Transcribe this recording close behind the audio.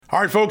All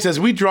right, folks, as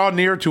we draw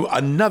near to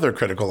another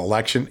critical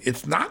election,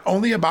 it's not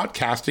only about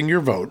casting your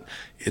vote,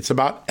 it's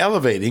about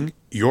elevating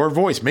your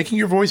voice, making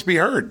your voice be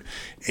heard.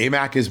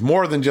 AMAC is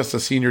more than just a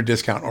senior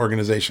discount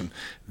organization.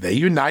 They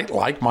unite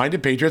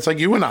like-minded patriots like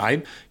you and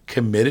I,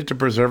 committed to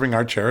preserving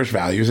our cherished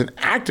values and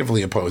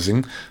actively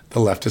opposing the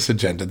leftist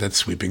agenda that's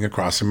sweeping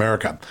across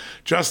America.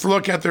 Just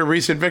look at their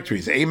recent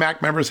victories.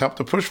 AMAC members helped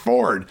to push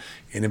forward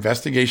an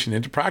investigation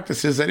into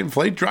practices that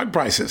inflate drug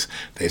prices.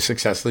 They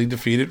successfully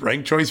defeated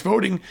ranked choice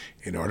voting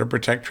in order to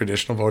protect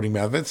traditional voting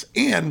methods,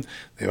 and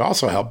they've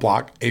also helped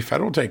block a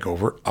federal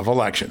takeover of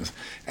elections.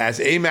 As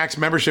AMAC's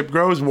membership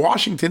grows,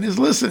 Washington is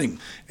listening.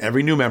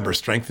 Every new member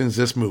strengthens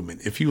this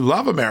movement. If you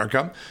love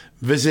America,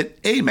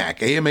 visit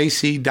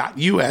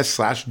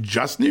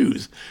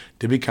amac.us/justnews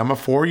to become a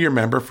 4-year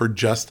member for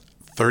just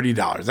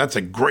 $30. That's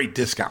a great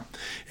discount.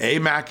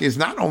 AMAC is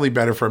not only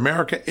better for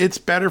America, it's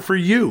better for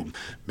you.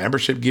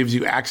 Membership gives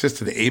you access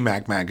to the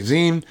AMAC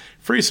magazine,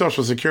 free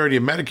Social Security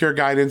and Medicare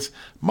guidance,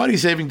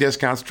 money-saving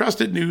discounts,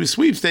 trusted news,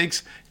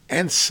 sweepstakes,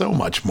 and so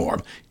much more.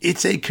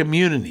 It's a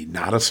community,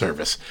 not a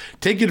service.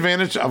 Take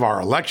advantage of our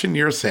election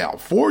year sale,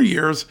 4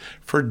 years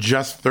for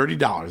just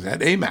 $30 at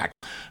AMAC.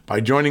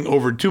 By joining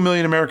over 2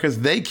 million Americans,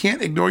 they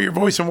can't ignore your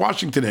voice in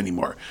Washington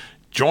anymore.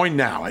 Join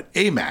now at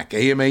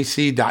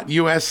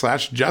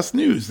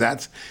amac.us/justnews.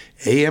 That's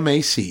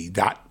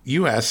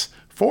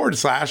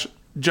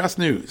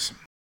amac.us/justnews.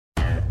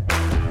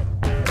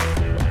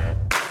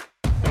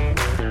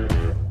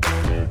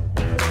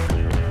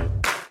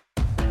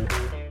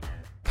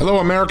 Hello,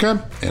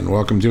 America, and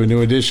welcome to a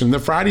new edition, the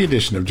Friday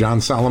edition of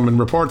John Solomon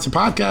Reports, a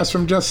podcast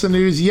from Just the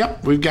News.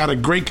 Yep, we've got a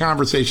great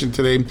conversation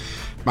today.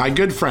 My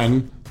good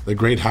friend, the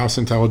great House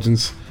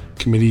Intelligence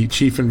Committee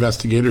chief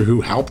investigator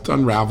who helped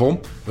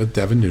unravel with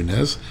Devin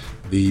Nunes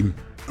the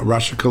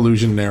Russia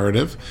collusion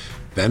narrative,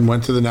 then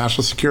went to the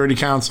National Security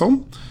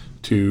Council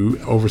to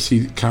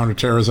oversee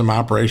counterterrorism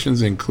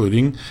operations,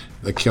 including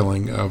the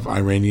killing of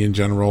Iranian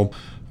General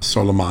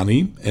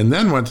Soleimani, and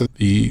then went to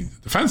the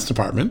Defense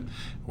Department,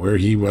 where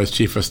he was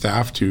chief of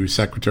staff to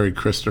Secretary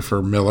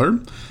Christopher Miller,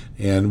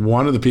 and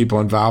one of the people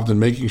involved in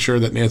making sure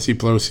that Nancy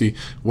Pelosi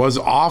was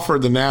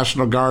offered the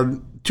National Guard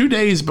 2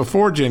 days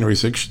before January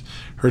 6th.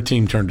 Her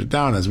team turned it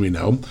down, as we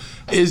know,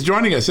 is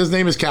joining us. His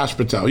name is Kash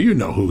Patel. You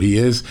know who he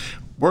is.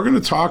 We're going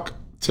to talk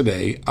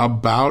today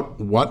about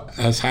what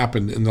has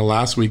happened in the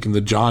last week in the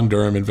John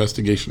Durham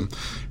investigation.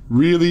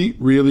 Really,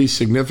 really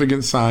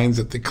significant signs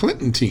that the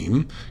Clinton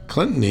team,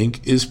 Clinton Inc.,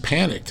 is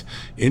panicked,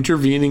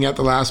 intervening at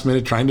the last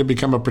minute, trying to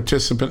become a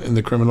participant in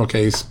the criminal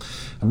case.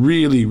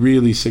 Really,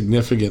 really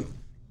significant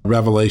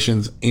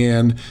revelations.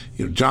 And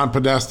John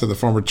Podesta, the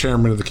former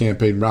chairman of the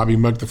campaign, Robbie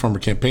Mook, the former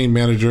campaign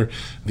manager,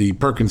 the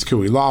Perkins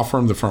Coie law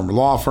firm, the former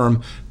law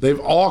firm,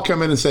 they've all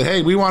come in and said,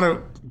 hey, we want to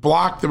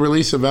block the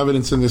release of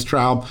evidence in this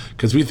trial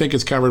because we think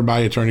it's covered by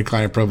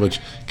attorney-client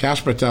privilege.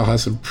 Kash Patel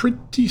has some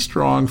pretty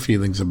strong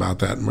feelings about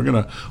that, and we're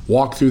going to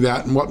walk through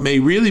that and what may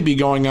really be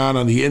going on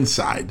the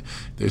inside.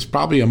 There's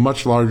probably a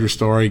much larger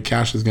story.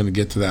 Kash is going to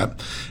get to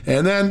that.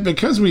 And then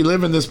because we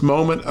live in this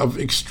moment of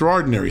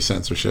extraordinary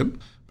censorship,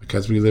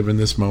 because we live in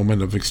this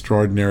moment of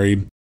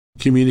extraordinary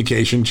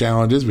communication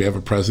challenges, we have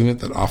a president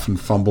that often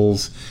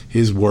fumbles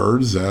his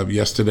words.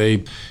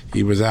 Yesterday,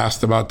 he was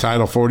asked about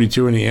Title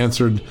 42, and he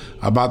answered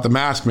about the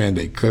mask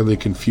mandate, clearly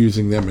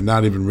confusing them and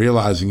not even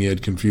realizing he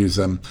had confused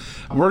them.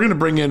 We're going to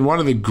bring in one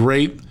of the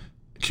great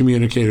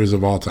communicators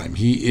of all time.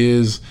 He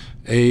is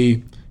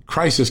a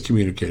crisis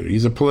communicator.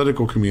 He's a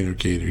political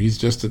communicator. He's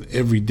just an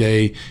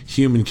everyday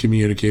human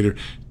communicator.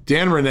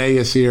 Dan Renée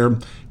is here.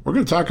 We're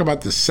going to talk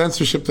about the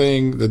censorship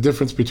thing, the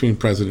difference between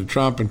President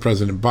Trump and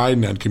President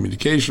Biden on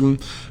communication,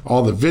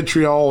 all the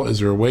vitriol. Is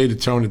there a way to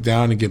tone it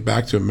down and get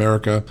back to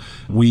America?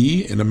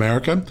 We in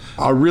America.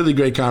 A really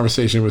great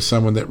conversation with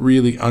someone that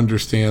really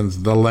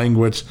understands the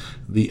language,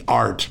 the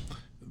art,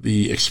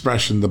 the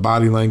expression, the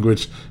body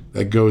language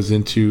that goes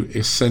into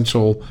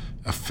essential,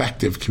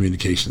 effective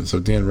communication. So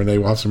Dan Renée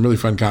will have some really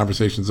fun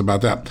conversations about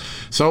that.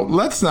 So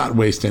let's not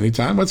waste any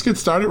time. Let's get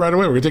started right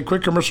away. We're going to take a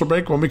quick commercial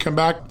break. When we come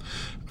back,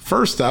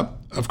 first up,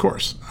 of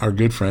course, our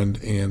good friend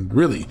and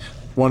really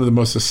one of the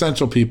most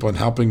essential people in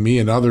helping me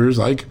and others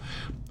like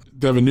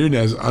Devin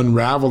Nunes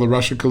unravel the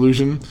Russia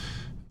collusion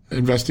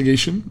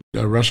investigation,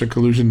 the Russia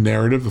collusion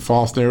narrative, the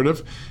false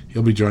narrative.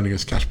 He'll be joining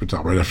us, Kash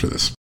Patel, right after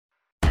this.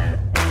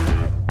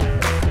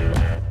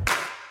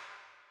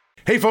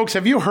 Hey folks,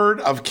 have you heard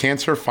of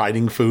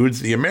cancer-fighting foods?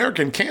 The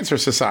American Cancer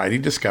Society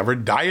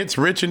discovered diets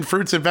rich in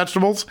fruits and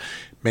vegetables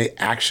may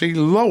actually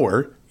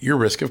lower your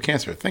risk of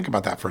cancer. Think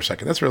about that for a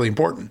second. That's really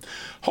important.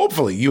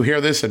 Hopefully you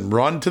hear this and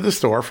run to the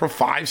store for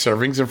 5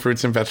 servings of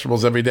fruits and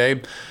vegetables every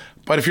day.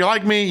 But if you're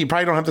like me, you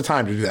probably don't have the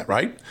time to do that,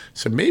 right?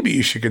 So maybe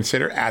you should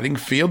consider adding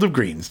Field of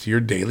Greens to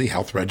your daily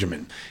health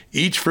regimen.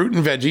 Each fruit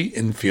and veggie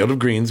in Field of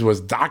Greens was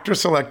doctor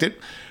selected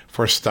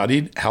for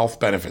studied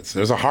health benefits.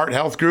 There's a heart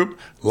health group,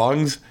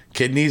 lungs,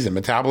 kidneys, and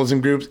metabolism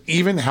groups,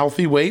 even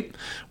healthy weight.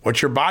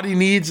 What your body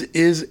needs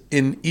is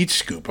in each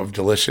scoop of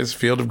delicious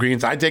Field of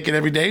Greens. I take it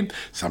every day.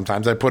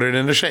 Sometimes I put it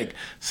in a shake.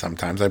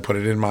 Sometimes I put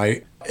it in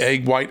my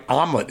egg white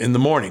omelet in the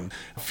morning.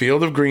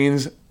 Field of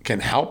Greens can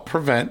help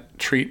prevent,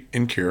 treat,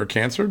 and cure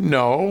cancer?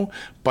 No,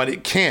 but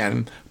it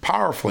can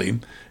powerfully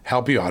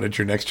help you out at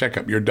your next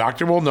checkup. Your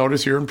doctor will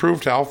notice your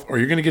improved health, or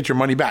you're going to get your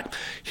money back.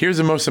 Here's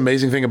the most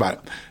amazing thing about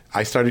it.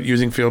 I started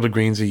using Field of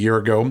Greens a year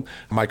ago.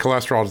 My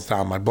cholesterol is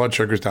down, my blood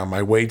sugar's down,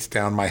 my weight's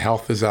down, my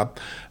health is up,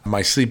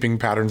 my sleeping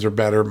patterns are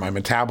better, my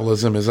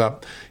metabolism is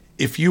up.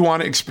 If you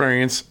want to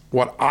experience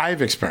what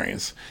I've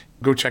experienced,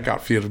 go check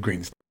out Field of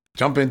Greens.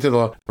 Jump into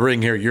the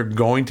ring here. You're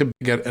going to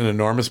get an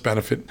enormous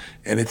benefit,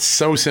 and it's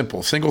so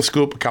simple. Single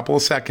scoop, a couple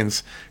of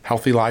seconds,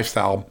 healthy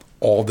lifestyle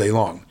all day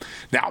long.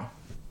 Now,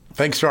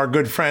 thanks to our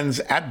good friends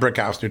at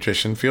Brickhouse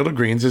Nutrition, Field of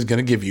Greens is going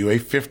to give you a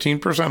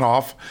 15%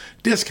 off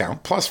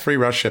discount plus free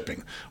rush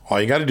shipping. All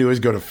you got to do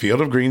is go to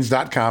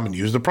fieldofgreens.com and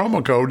use the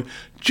promo code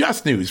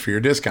JUSTNEWS for your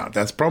discount.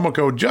 That's promo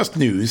code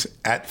JUSTNEWS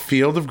at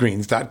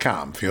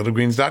fieldofgreens.com.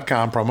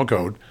 Fieldofgreens.com, promo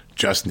code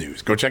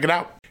JUSTNEWS. Go check it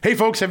out. Hey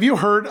folks, have you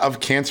heard of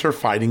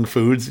cancer-fighting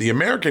foods? The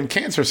American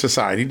Cancer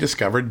Society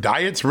discovered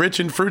diets rich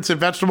in fruits and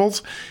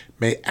vegetables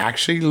may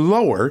actually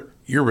lower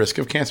your risk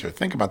of cancer.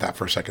 Think about that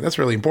for a second. That's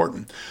really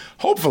important.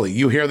 Hopefully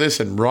you hear this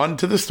and run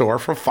to the store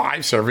for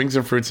 5 servings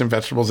of fruits and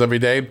vegetables every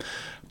day.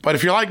 But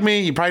if you're like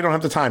me, you probably don't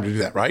have the time to do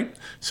that, right?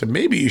 So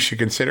maybe you should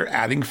consider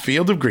adding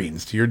Field of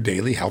Greens to your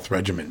daily health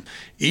regimen.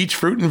 Each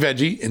fruit and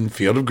veggie in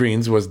Field of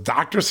Greens was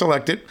doctor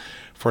selected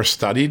for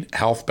studied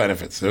health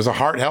benefits. There's a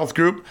heart health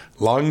group,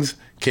 lungs,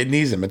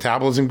 kidneys, and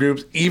metabolism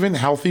groups, even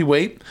healthy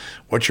weight.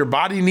 What your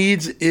body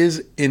needs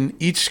is in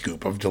each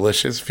scoop of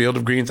delicious Field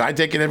of Greens. I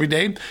take it every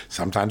day.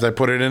 Sometimes I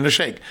put it in a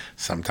shake.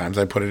 Sometimes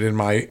I put it in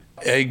my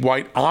egg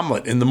white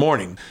omelet in the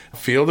morning.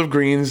 Field of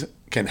Greens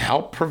can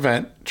help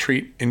prevent,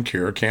 treat, and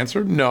cure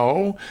cancer?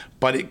 No,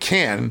 but it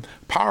can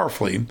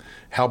powerfully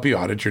help you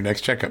out at your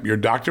next checkup. Your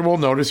doctor will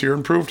notice your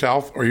improved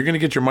health, or you're going to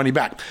get your money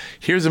back.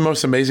 Here's the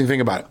most amazing thing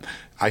about it.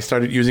 I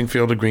started using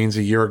Field of Greens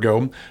a year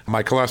ago.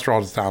 My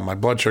cholesterol is down, my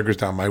blood sugar's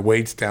down, my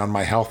weight's down,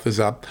 my health is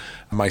up,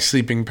 my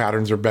sleeping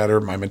patterns are better,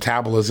 my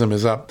metabolism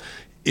is up.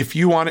 If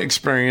you want to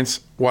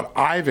experience what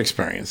I've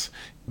experienced,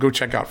 go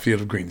check out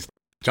Field of Greens.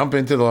 Jump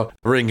into the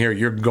ring here.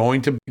 You're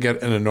going to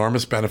get an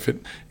enormous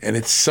benefit, and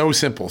it's so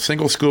simple.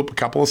 Single scoop, a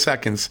couple of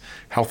seconds,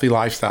 healthy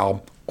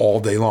lifestyle all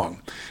day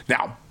long.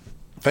 Now,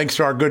 thanks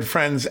to our good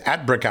friends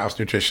at Brickhouse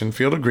Nutrition,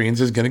 Field of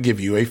Greens is going to give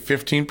you a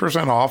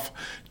 15% off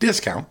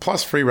discount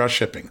plus free rush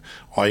shipping.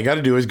 All you got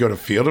to do is go to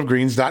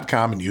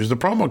fieldofgreens.com and use the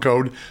promo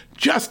code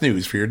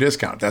JUSTNEWS for your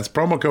discount. That's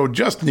promo code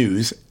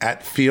JUSTNEWS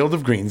at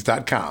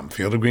fieldofgreens.com.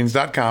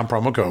 Fieldofgreens.com,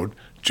 promo code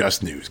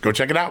JUSTNEWS. Go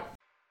check it out.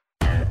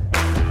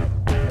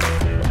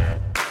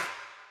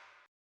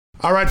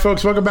 All right,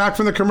 folks, welcome back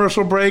from the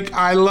commercial break.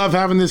 I love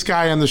having this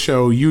guy on the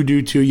show. You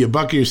do too. You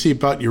buckle your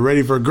seatbelt. You're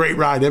ready for a great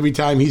ride every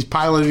time he's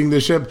piloting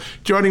the ship.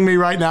 Joining me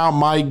right now,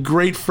 my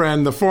great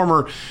friend, the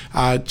former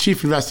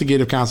Chief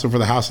Investigative Counsel for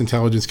the House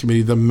Intelligence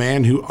Committee, the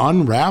man who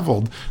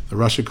unraveled the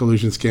Russia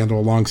collusion scandal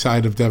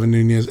alongside of Devin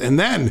Nunes, and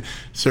then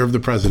served the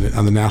president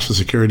on the National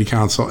Security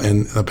Council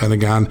and the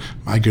Pentagon,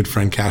 my good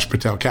friend, Kash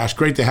Patel. Kash,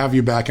 great to have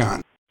you back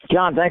on.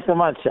 John, thanks so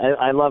much.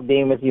 I love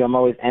being with you. I'm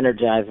always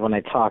energized when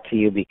I talk to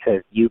you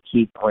because you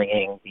keep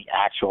bringing the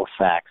actual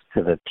facts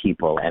to the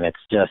people, and it's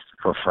just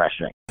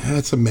refreshing.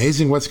 It's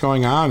amazing what's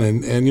going on.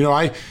 And you know,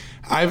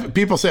 I've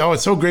people say, oh,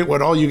 it's so great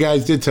what all you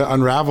guys did to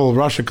unravel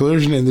Russia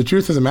collusion. And the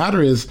truth of the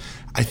matter is,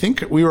 I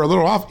think we were a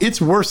little off. It's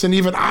worse than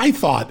even I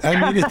thought.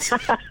 I mean, it's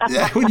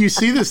when you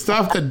see the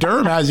stuff that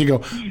Durham has, you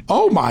go,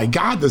 oh my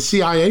God, the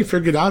CIA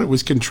figured out it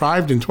was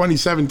contrived in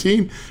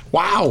 2017.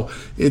 Wow.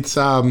 It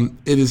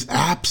is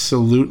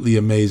absolutely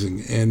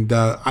amazing. And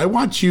I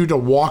want you to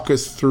walk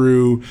us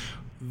through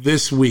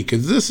this week,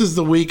 because this is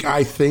the week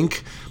I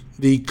think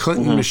the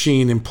Clinton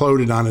machine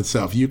imploded on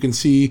itself. You can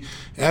see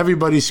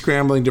everybody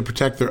scrambling to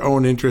protect their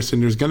own interests,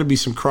 and there's going to be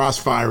some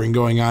crossfiring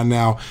going on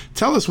now.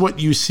 Tell us what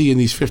you see in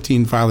these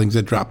 15 filings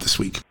that dropped this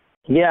week.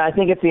 Yeah, I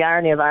think it's the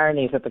irony of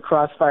ironies that the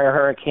Crossfire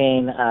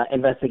Hurricane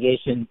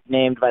investigation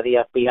named by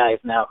the FBI is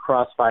now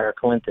Crossfire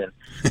Clinton,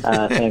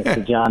 thanks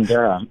to John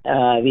Durham.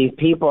 These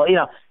people,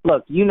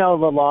 look, you know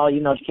the law, you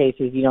know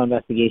cases, you know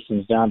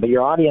investigations, John, but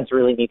your audience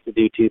really needs to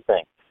do 2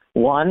 things.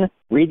 One,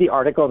 read the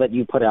article that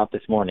you put out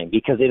this morning,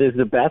 because it is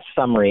the best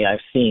summary I've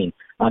seen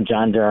on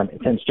John Durham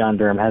since John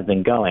Durham has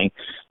been going.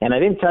 And I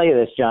didn't tell you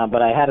this, John,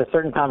 but I had a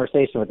certain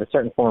conversation with a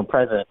certain former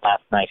president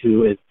last night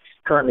who is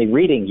currently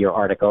reading your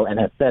article and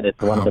has said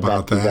it's one of the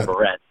best he's ever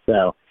read.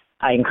 So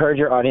I encourage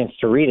your audience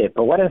to read it.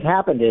 But what has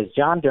happened is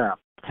John Durham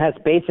has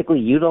basically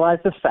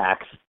utilized the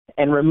facts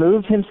and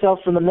removed himself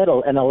from the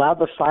middle and allowed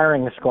the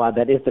firing squad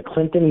that is the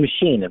Clinton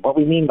machine. And what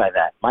we mean by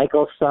that,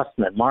 Michael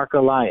Sussman, Mark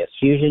Elias,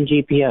 Fusion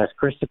GPS,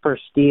 Christopher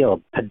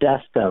Steele,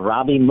 Podesta,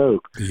 Robbie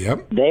Mook,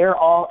 they're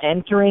all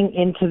entering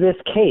into this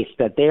case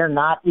that they're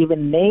not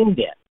even named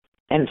in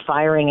and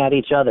firing at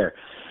each other.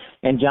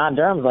 And John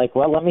Durham's like,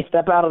 well, let me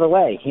step out of the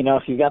way.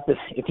 If you got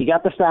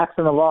the facts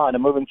and the law in a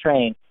moving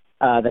train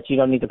that you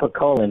don't need to put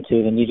coal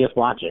into, then you just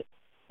watch it.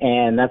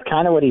 And that's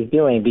kind of what he's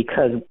doing,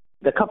 because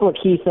the couple of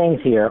key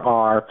things here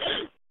are,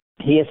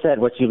 he has said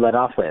what you led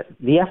off with.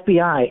 The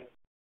FBI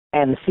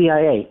and the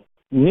CIA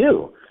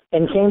knew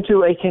and came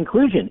to a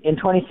conclusion in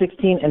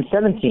 2016 and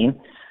 17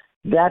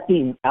 that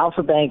the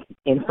Alpha Bank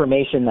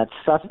information that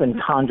Sussman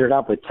conjured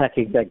up with tech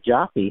exec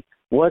Joffe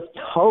was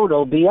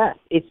total BS.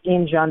 It's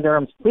in John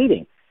Durham's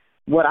pleading.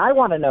 What I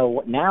want to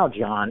know now,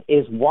 John,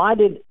 is why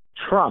did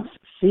Trump's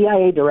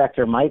CIA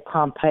director, Mike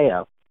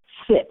Pompeo,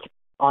 sit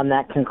on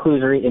that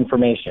conclusory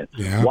information?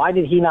 Yeah. Why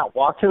did he not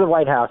walk to the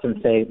White House and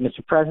say,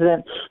 Mr.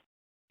 President,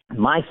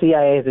 my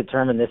CIA has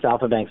determined this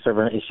Alpha Bank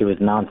server issue is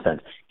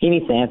nonsense? He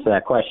needs to answer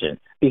that question,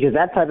 because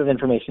that type of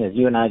information, as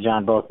you and I,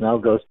 John, both know,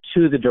 goes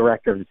to the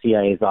director of the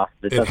CIA's office.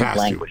 It doesn't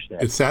languish there.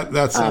 It's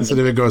that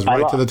sensitive. It goes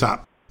right to the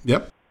top.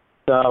 Yep.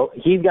 So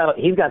he's got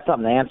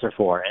something to answer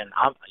for, and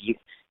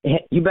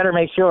you better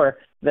make sure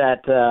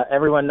that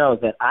everyone knows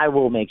that I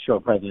will make sure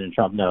President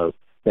Trump knows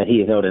that he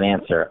is owed an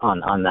answer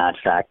on that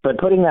fact. But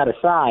putting that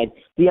aside,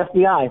 the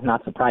FBI is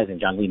not surprising,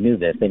 John. We knew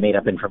this. They made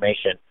up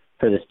information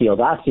for the Steele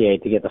dossier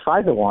to get the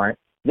FISA warrant.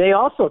 They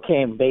also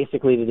came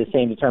basically to the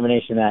same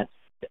determination that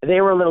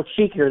they were a little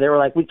cheekier. They were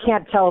like, we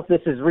can't tell if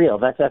this is real.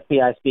 That's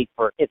FBI speak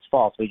for it's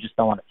false. We just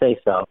don't want to say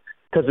so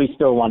because we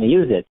still want to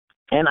use it.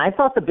 And I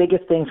thought the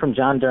biggest thing from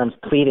John Durham's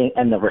pleading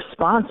and the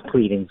response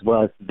pleadings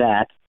was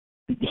that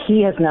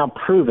he has now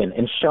proven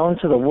and shown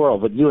to the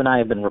world what you and I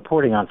have been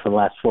reporting on for the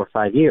last 4 or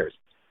 5 years.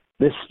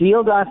 The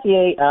Steele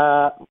dossier,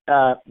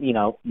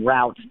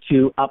 route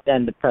to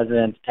upend the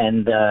president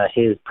and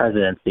his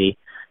presidency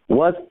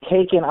was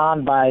taken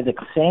on by the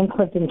same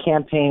Clinton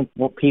campaign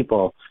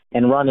people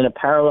and run in a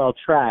parallel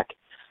track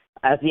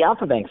as the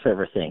Alpha Bank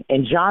server thing.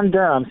 And John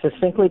Durham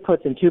succinctly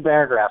puts in 2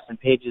 paragraphs in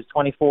pages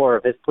 24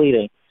 of his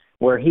pleading,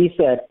 where he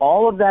said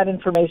all of that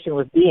information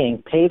was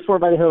being paid for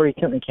by the Hillary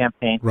Clinton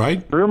campaign,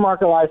 right, through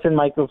Mark Elias and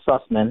Michael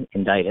Sussman,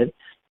 indicted,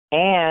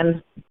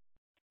 and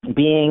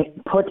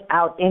being put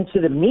out into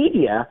the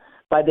media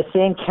by the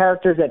same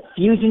characters at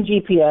Fusion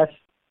GPS,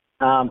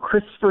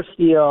 Christopher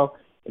Steele,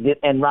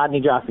 and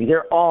Rodney Joffe.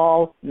 They're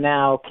all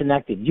now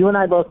connected. You and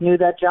I both knew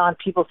that, John.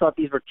 People thought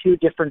these were 2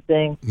 different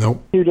things,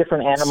 Nope. 2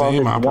 different animals,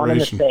 Same one and the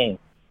operation. same.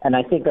 And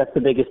I think that's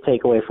the biggest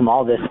takeaway from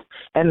all this.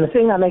 And the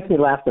thing that makes me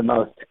laugh the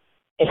most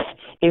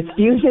is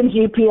Fusion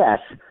GPS,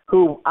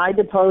 who I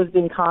deposed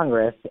in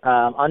Congress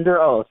under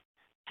oath,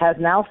 has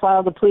now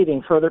filed a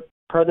pleading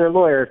per their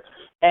lawyers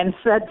and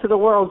said to the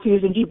world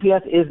Fusion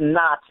GPS is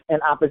not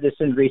an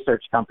opposition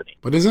research company.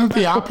 But isn't it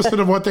the opposite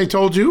of what they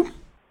told you?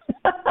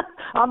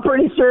 I'm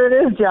pretty sure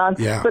it is, John.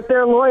 Yeah. But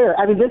their lawyer,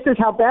 I mean, this is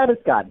how bad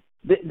it's gotten.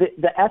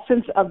 The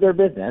essence of their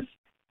business,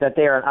 that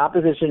they are an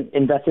opposition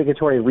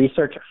investigatory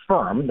research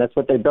firm, that's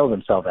what they bill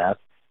themselves as.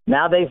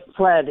 Now they've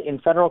fled in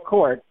federal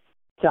court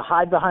to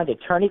hide behind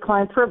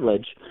attorney-client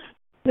privilege.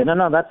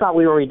 No, that's not what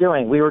we were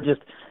doing. We were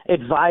just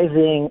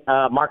advising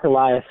Mark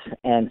Elias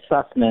and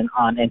Sussman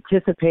on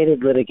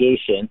anticipated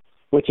litigation,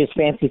 which is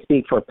fancy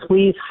speak for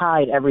please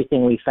hide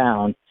everything we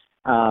found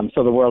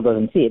so the world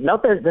doesn't see it.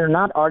 Note they're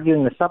not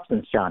arguing the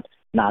substance, John.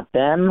 Not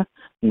them,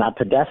 not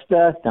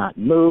Podesta, not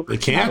Mook,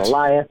 not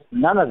Elias,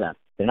 none of them.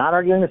 They're not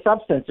arguing the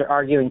substance. They're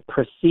arguing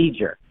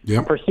procedure,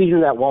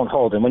 procedure that won't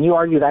hold. And when you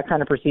argue that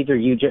kind of procedure,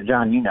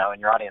 John, you know, and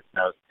your audience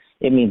knows,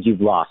 it means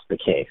you've lost the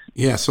case.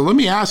 Yeah, so let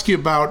me ask you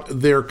about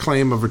their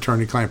claim of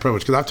attorney-client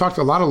privilege, because I've talked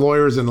to a lot of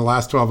lawyers in the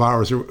last 12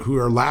 hours who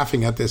are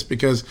laughing at this,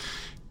 because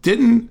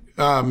didn't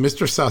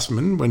Mr.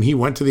 Sussman, when he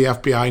went to the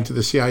FBI and to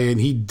the CIA and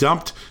he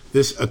dumped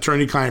this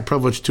attorney-client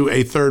privilege to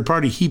a third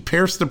party, he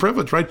pierced the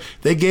privilege, right?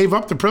 They gave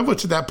up the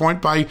privilege at that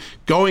point by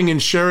going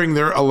and sharing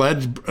their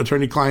alleged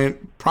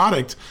attorney-client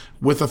product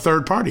with a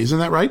third party. Isn't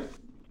that right?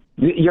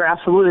 You're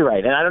absolutely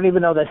right. And I don't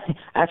even know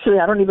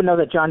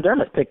that John Durham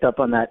has picked up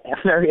on that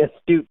very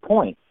astute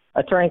point.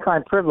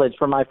 Attorney-client privilege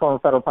from my former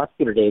federal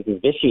prosecutor days is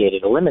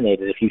vitiated,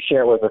 eliminated if you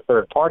share it with a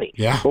third party.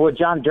 Yeah. But what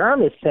John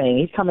Durham is saying,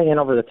 he's coming in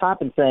over the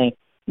top and saying,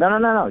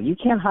 no, you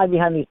can't hide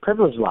behind these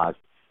privilege laws.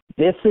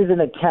 This is an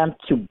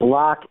attempt to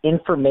block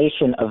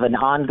information of an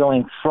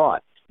ongoing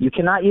fraud. You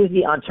cannot use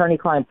the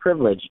attorney-client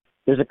privilege.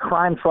 There's a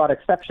crime-fraud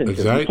exception.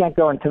 Exactly. You can't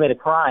go and commit a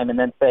crime and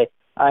then say,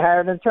 I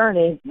hired an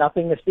attorney,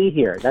 nothing to see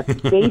here. That's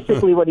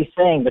basically what he's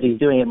saying, but he's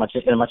doing it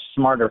in a much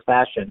smarter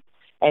fashion.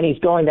 And he's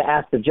going to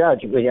ask the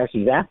judge,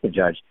 he's asked the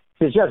judge,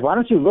 he says, Judge, why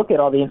don't you look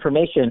at all the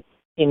information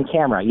in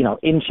camera,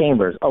 in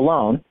chambers,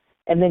 alone,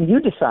 and then you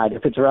decide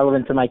if it's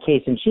relevant to my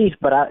case in chief.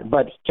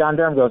 But John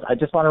Durham goes, I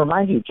just want to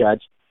remind you,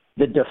 Judge,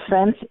 the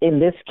defense in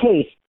this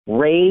case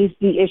raised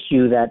the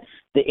issue that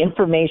the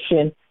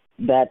information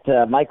that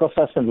Michael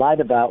Sussman lied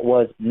about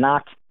was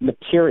not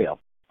material.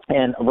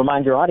 And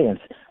remind your audience,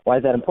 why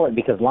is that important?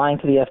 Because lying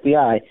to the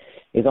FBI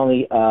is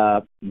only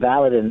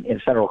valid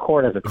in federal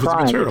court as a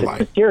crime if it's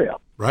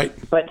material. Right.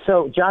 But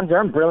so John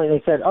Durham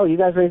brilliantly said, you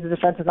guys raised the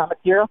defense is not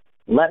material?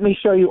 Let me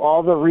show you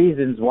all the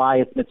reasons why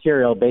it's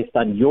material based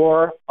on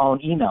your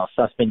own email,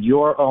 Sussman,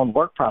 your own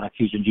work product,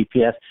 Fusion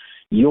GPS,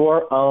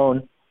 your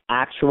own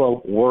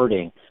actual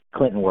wording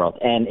Clinton world,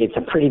 and it's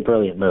a pretty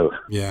brilliant move.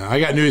 Yeah, I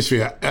got news for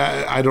you.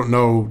 I don't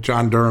know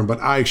John Durham,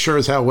 but I sure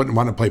as hell wouldn't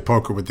want to play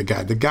poker with the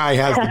guy. The guy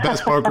has the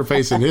best poker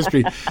face in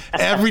history.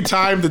 Every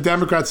time the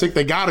Democrats think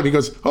they got him, he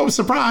goes, "Oh,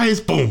 surprise!"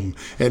 Boom,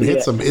 and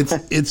hits him.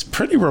 It's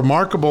pretty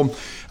remarkable.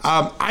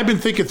 I've been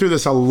thinking through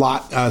this a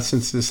lot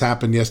since this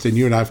happened yesterday, and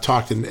you and I have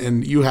talked,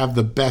 and you have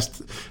the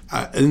best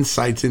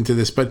insights into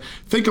this. But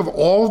think of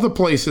all the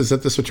places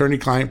that this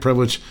attorney-client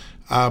privilege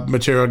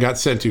material got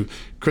sent to.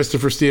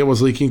 Christopher Steele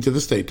was leaking to the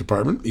State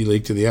Department. He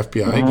leaked to the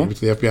FBI, gave it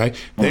to the FBI.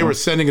 They were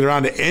sending it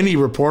around to any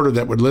reporter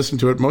that would listen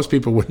to it. Most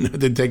people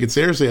didn't take it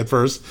seriously at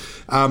first.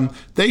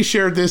 They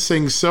shared this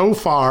thing so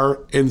far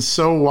and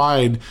so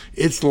wide,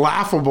 it's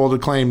laughable to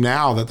claim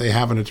now that they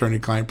have an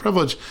attorney-client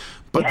privilege.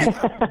 But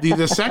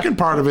the second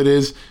part of it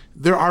is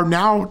there are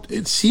now,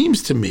 it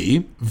seems to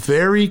me,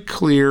 very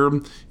clear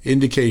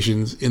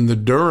indications in the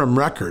Durham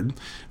record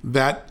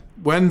that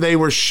when they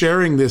were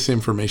sharing this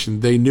information,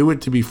 they knew it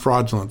to be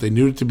fraudulent. They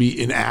knew it to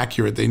be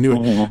inaccurate. They knew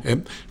it.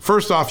 And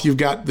first off, you've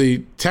got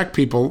the tech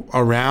people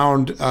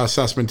around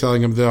Sussman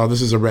telling them, "Oh,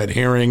 this is a red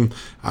herring.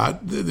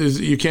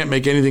 You can't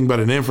make anything but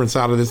an inference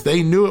out of this."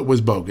 They knew it was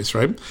bogus,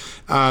 right?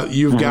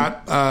 You've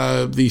got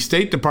the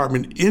State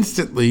Department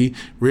instantly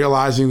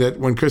realizing that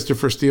when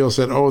Christopher Steele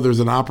said, "Oh,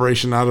 there's an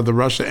operation out of the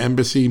Russia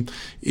embassy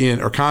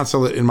or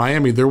consulate in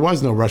Miami," there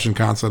was no Russian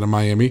consulate in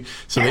Miami,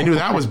 so they knew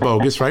that was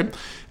bogus, right?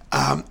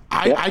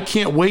 I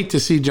can't wait to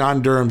see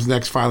John Durham's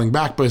next filing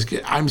back, but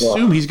I'm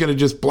assuming he's going to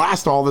just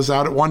blast all this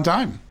out at one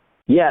time.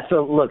 Yeah,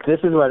 so look, this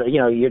is what,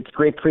 it's a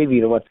great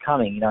preview to what's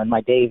coming. In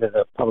my days as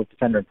a public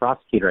defender and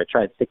prosecutor, I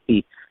tried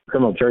 60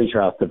 criminal jury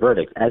trials to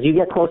verdicts. As you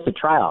get close to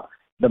trial,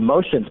 the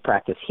motions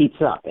practice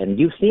heats up, and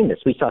you've seen this.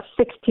 We saw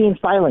 16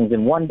 filings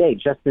in one day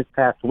just this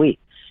past week,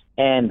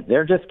 and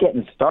they're just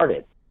getting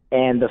started.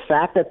 And the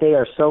fact that they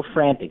are so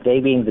frantic, they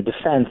being the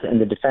defense, and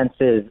the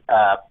defense's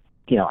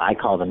I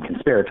call them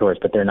conspirators,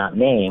 but they're not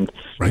named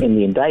in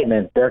the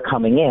indictment. They're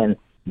coming in.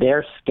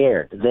 They're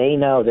scared. They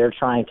know they're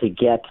trying to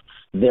get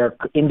their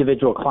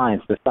individual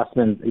clients, the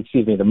Sussman,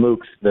 the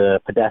Mooks, the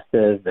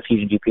Podestas, the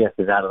Fusion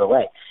GPSs out of the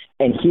way.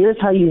 And here's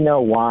how you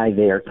know why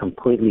they are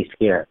completely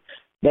scared.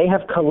 They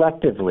have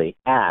collectively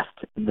asked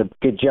the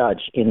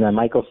judge in the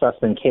Michael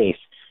Sussman case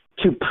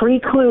to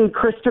preclude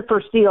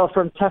Christopher Steele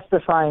from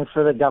testifying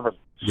for the government.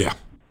 Yeah.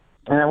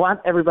 And I want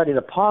everybody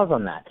to pause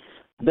on that.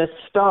 The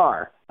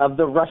star of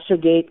the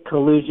Russiagate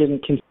collusion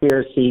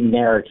conspiracy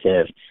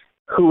narrative,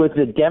 who was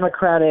the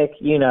Democratic,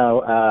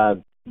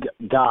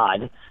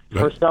 god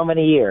for so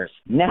many years.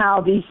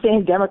 Now these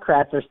same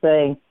Democrats are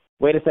saying,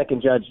 wait a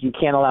second, Judge, you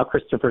can't allow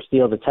Christopher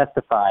Steele to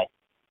testify.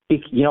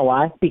 You know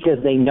why?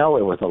 Because they know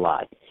it was a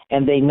lie.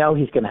 And they know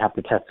he's going to have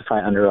to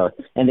testify under oath.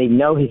 And they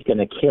know he's going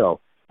to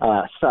kill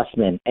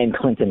Sussman and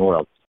Clinton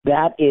world.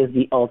 That is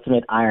the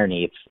ultimate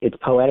irony. It's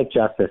poetic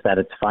justice at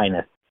its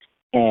finest.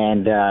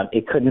 And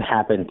it couldn't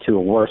happen to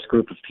a worse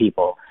group of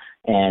people,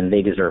 and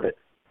they deserve it.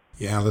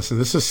 Yeah, listen,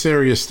 this is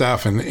serious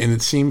stuff, and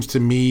it seems to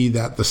me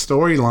that the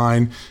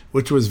storyline,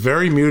 which was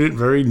very muted,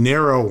 very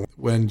narrow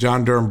when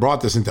John Durham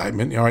brought this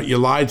indictment, you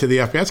lied to the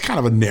FBI. That's kind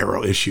of a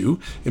narrow issue,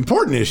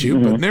 important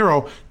issue, but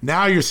narrow.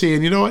 Now you're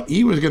seeing, you know what,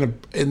 he was going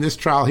to, in this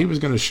trial, he was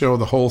going to show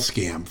the whole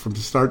scam from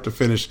start to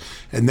finish,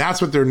 and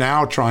that's what they're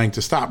now trying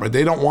to stop, right?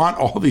 They don't want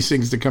all these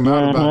things to come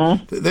out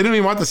about. They don't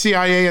even want the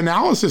CIA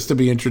analysis to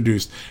be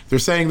introduced. They're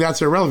saying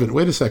that's irrelevant.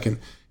 Wait a second.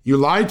 You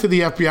lied to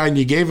the FBI and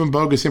you gave them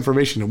bogus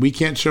information, and we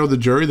can't show the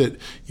jury that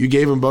you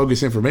gave them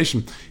bogus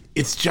information.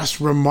 It's just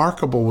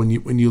remarkable when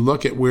you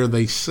look at where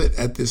they sit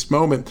at this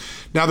moment.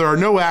 Now, there are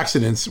no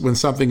accidents when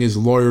something is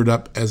lawyered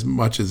up as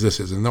much as this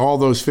is, and all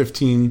those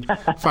 15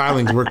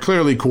 filings were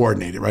clearly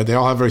coordinated, right? They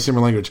all have very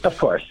similar language. Of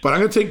course. But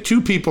I'm going to take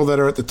two people that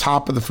are at the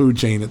top of the food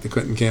chain at the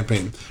Clinton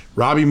campaign.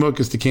 Robbie Mook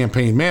is the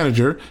campaign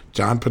manager.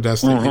 John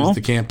Podesta is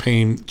the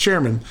campaign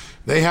chairman.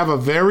 They have a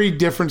very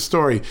different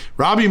story.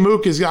 Robbie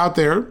Mook is out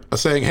there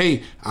saying,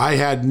 hey, I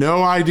had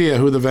no idea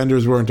who the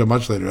vendors were until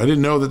much later. I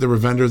didn't know that there were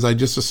vendors. I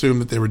just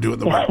assumed that they were doing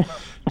the work.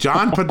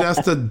 John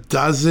Podesta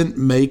doesn't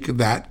make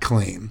that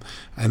claim.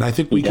 And I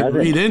think we can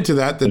read into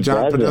that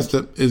John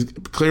Podesta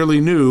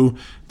clearly knew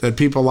that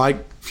people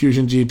like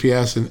Fusion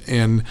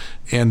GPS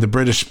and the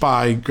British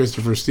spy,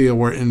 Christopher Steele,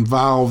 were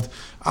involved.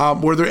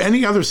 Were there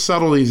any other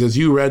subtleties as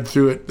you read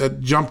through it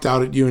that jumped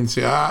out at you and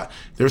say,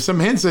 there's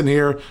some hints in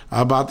here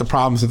about the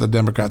problems that the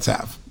Democrats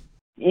have?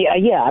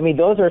 Yeah. I mean,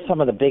 those are some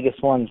of the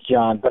biggest ones,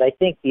 John. But I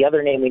think the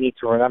other name we need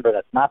to remember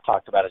that's not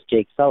talked about is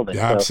Jake Sullivan.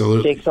 Yeah,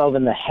 absolutely. Jake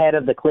Sullivan, the head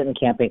of the Clinton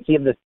campaign. So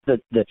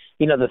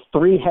you have the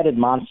three-headed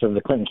monster of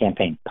the Clinton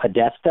campaign: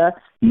 Podesta,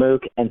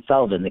 Mook, and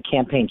Sullivan, the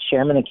campaign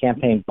chairman, the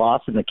campaign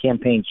boss, and the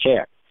campaign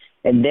chair.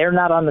 And they're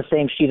not on the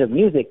same sheet of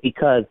music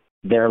because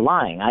they're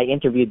lying. I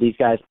interviewed these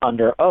guys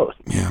under oath.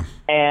 Yeah.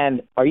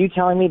 And are you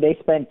telling me they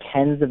spent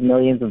tens of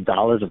millions of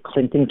dollars of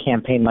Clinton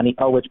campaign money?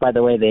 Oh, which, by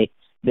the way,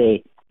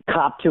 they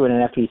copped to an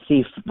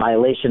FEC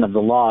violation of the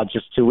law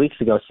just 2 weeks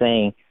ago,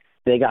 saying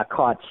they got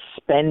caught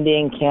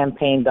spending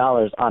campaign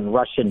dollars on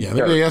Russian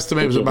dirt. They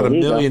estimate it was about $1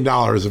 million,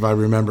 if I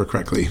remember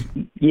correctly.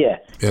 Yeah.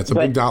 It's a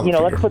big dollar figure.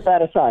 Let's put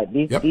that aside.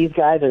 These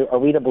guys, are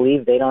we to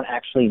believe they don't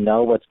actually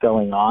know what's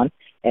going on?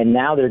 And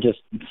now they're just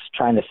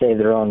trying to save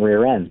their own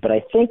rear ends. But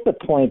I think the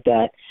point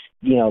that,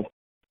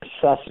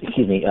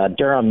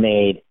 Durham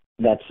made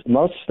that's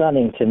most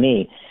stunning to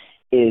me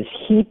is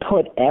he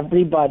put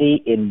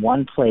everybody in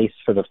one place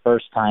for the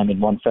first time in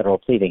one federal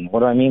pleading.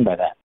 What do I mean by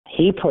that?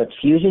 He put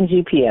Fusion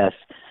GPS,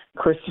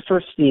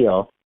 Christopher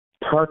Steele,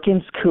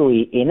 Perkins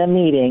Coie in a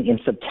meeting in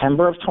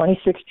September of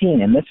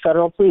 2016 in this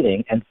federal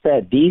pleading and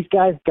said these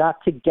guys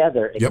got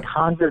together and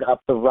conjured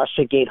up the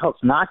Russiagate hoax,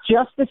 not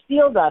just the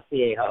Steele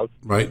dossier hoax,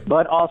 right,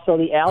 but also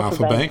the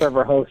Alpha Bank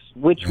server hoax,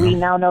 which we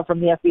now know from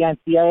the FBI and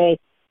CIA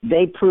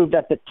they proved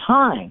at the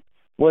time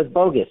was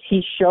bogus.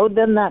 He showed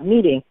them that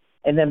meeting,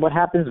 and then what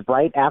happens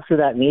right after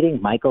that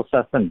meeting? Michael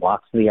Sussman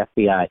walks to the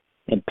FBI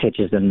and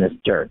pitches them this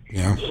dirt.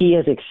 Yeah. He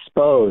has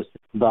exposed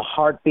the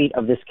heartbeat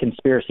of this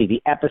conspiracy,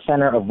 the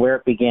epicenter of where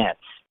it began.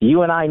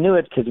 You and I knew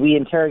it because we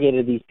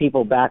interrogated these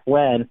people back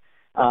when,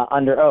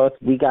 under oath,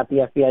 we got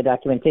the FBI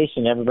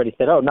documentation. Everybody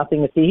said,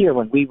 nothing to see here,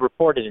 when we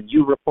reported and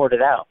you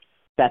reported out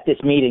that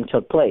this meeting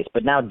took place.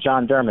 But now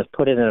John Durham has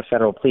put it in a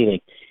federal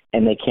pleading,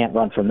 and they can't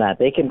run from that.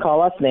 They can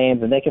call us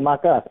names and they can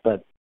mock us,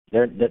 but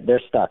they're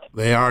stuck.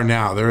 They are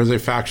now. There is a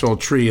factual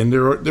tree. And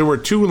there were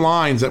two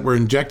lines that were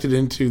injected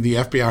into the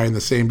FBI in the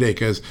same day,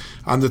 because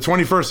on the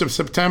 21st of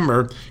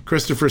September,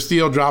 Christopher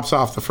Steele drops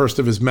off the first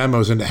of his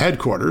memos into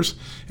headquarters.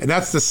 And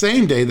that's the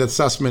same day that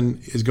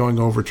Sussman is going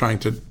over trying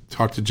to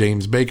talk to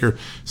James Baker.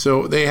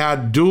 So they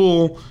had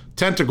dual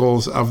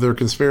tentacles of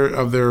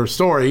their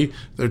story,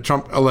 their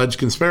Trump alleged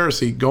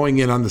conspiracy, going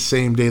in on the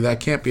same day.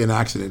 That can't be an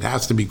accident. It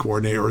has to be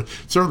coordinated, or it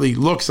certainly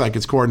looks like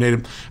it's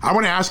coordinated. I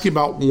want to ask you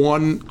about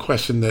one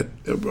question that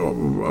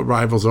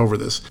rivals over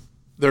this.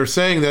 They're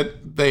saying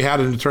that they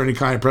had an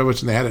attorney-client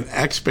privilege and they had an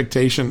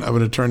expectation of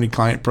an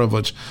attorney-client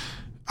privilege.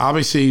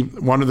 Obviously,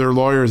 one of their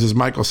lawyers is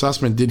Michael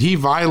Sussman. Did he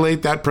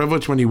violate that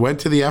privilege when he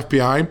went to the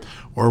FBI,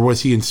 or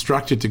was he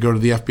instructed to go to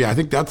the FBI? I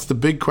think that's the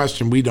big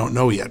question we don't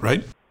know yet,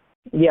 right?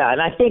 Yeah,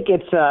 and I think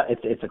it's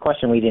a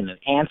question we didn't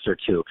answer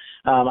to.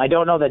 I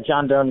don't know that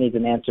John Durham needs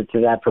an answer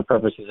to that for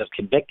purposes of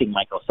convicting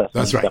Michael Sussman.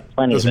 That's right. He's got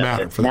plenty Doesn't of matter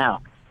evidence for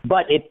now.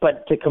 But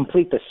to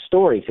complete the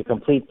story,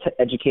 to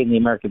educating the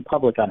American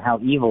public on how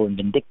evil and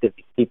vindictive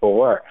these people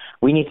were,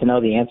 we need to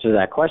know the answer to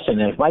that question.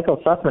 And if Michael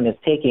Sussman is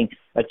taking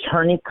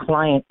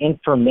attorney-client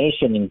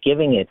information and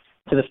giving it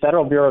to the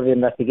Federal Bureau of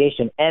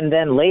Investigation, and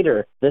then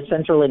later the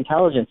Central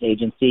Intelligence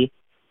Agency,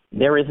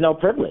 there is no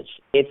privilege.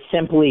 It's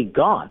simply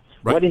gone.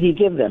 Right. What did he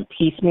give them?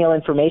 Piecemeal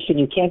information?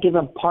 You can't give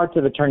them parts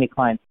of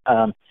attorney-client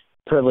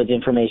privilege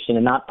information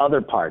and not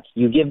other parts.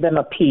 You give them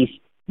a piece,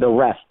 the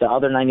rest, the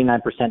other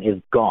 99%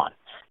 is gone.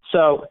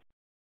 So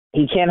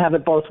he can't have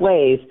it both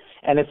ways.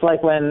 And it's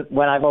like when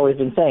I've always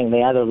been saying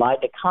they either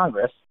lied to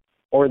Congress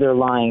or they're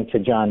lying to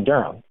John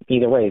Durham.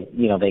 Either way,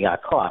 they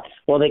got caught.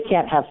 Well, they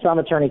can't have some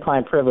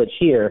attorney-client privilege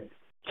here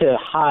to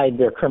hide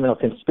their criminal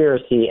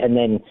conspiracy and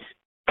then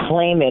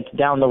claim it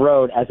down the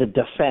road as a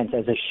defense,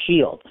 as a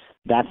shield.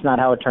 That's not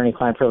how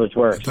attorney-client privilege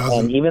works.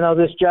 And even though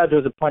this judge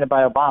was appointed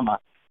by Obama,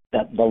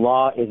 that the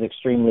law is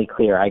extremely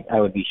clear. I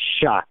would be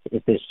shocked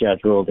if this judge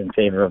ruled in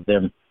favor of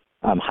them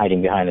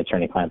hiding behind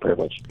attorney-client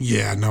privilege.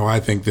 Yeah, no, I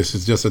think this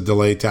is just a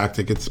delay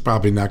tactic. It's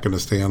probably not going to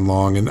stay on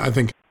long. And I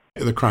think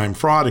the crime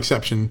fraud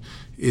exception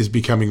is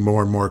becoming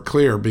more and more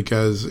clear,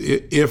 because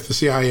if the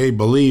CIA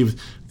believed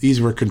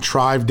these were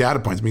contrived data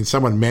points, I mean,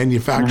 someone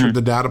manufactured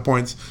the data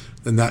points,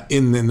 then that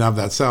in and of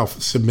that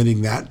self,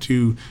 submitting that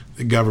to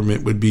the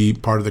government would be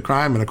part of the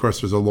crime. And of course,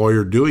 there's a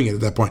lawyer doing it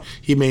at that point.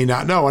 He may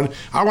not know. And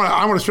I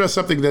want to stress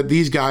something that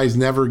these guys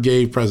never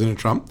gave President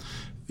Trump.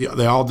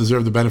 They all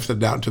deserve the benefit of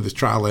the doubt until this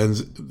trial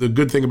ends. The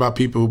good thing about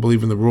people who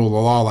believe in the rule of the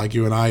law, like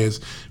you and I, is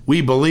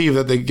we believe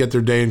that they get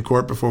their day in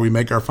court before we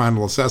make our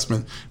final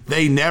assessment.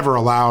 They never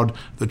allowed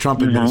the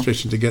Trump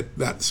administration to get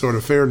that sort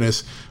of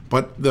fairness.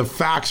 But the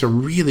facts are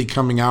really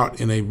coming out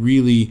in a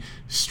really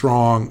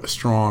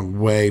strong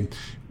way.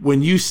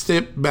 When you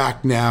step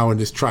back now, and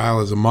this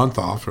trial is a month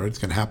off, right? It's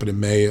going to happen in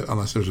May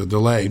unless there's a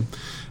delay.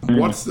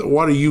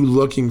 What are you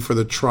looking for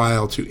the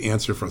trial to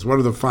answer for us? What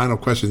are the final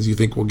questions you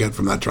think we'll get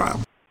from that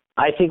trial?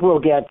 I think we'll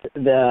get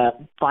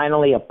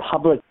finally a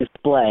public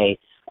display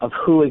of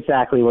who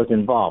exactly was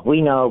involved.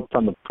 We know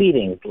from the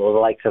pleadings, the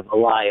likes of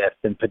Elias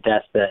and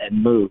Podesta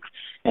and Mook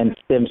and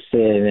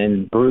Simpson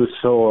and Bruce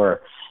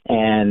Orr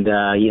and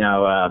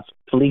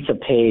Lisa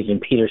Page and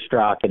Peter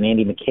Strzok and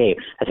Andy McCabe.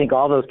 I think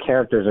all those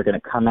characters are going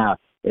to come out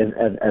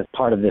as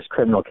part of this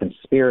criminal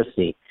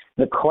conspiracy.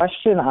 The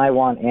question I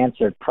want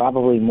answered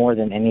probably more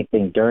than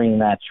anything during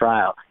that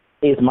trial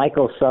is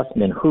Michael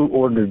Sussman, who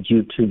ordered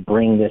you to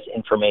bring this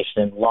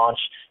information and launch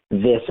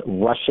this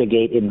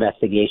Russiagate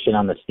investigation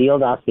on the Steele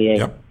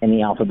dossier and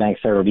the Alpha Bank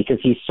server, because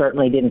he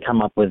certainly didn't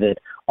come up with it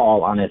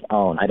all on his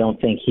own. I don't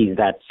think he's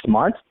that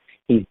smart.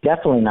 He's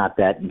definitely not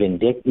that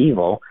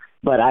evil,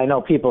 but I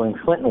know people in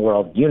Clinton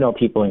world,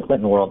 people in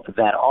Clinton world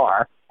that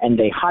are, and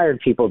they hired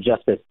people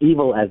just as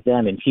evil as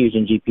them in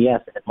Fusion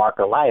GPS and Mark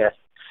Elias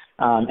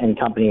and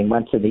company, and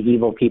went to the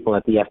evil people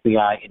at the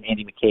FBI and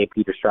Andy McCabe,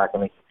 Peter Strzok,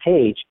 and Lisa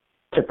Page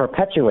to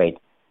perpetuate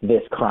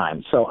this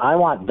crime. So I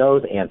want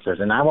those answers,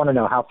 and I want to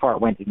know how far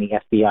it went in the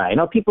FBI. I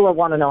know people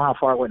want to know how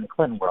far it went in the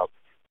Clinton world,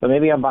 but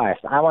maybe I'm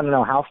biased. I want to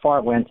know how far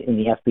it went in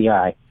the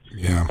FBI.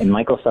 Yeah. And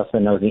Michael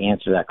Sussman knows the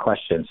answer to that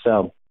question.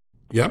 So,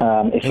 yep.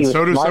 And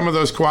so do some of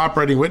those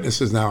cooperating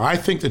witnesses now. I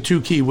think the two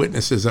key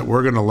witnesses that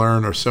we're going to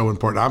learn are so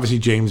important. Obviously,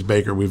 James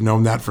Baker, we've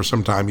known that for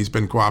some time. He's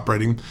been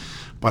cooperating.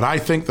 But I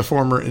think the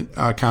former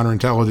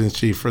counterintelligence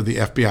chief for the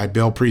FBI,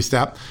 Bill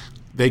Priestap,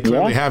 they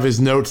clearly have his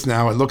notes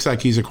now. It looks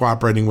like he's a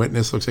cooperating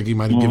witness. Looks like he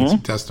might have given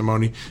some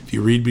testimony. If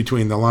you read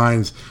between the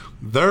lines,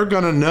 they're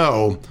going to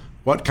know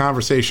what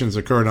conversations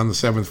occurred on the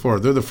 7th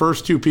floor. They're the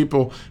first two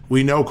people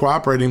we know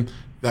cooperating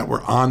that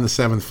were on the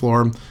 7th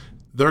floor.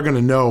 They're going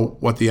to know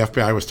what the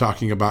FBI was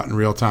talking about in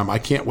real time. I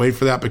can't wait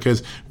for that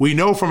because we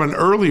know from an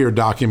earlier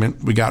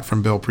document we got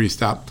from Bill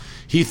Priestap,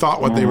 he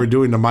thought what they were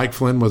doing to Mike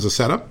Flynn was a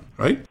setup,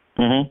 right?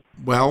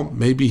 Well,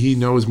 maybe he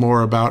knows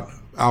more about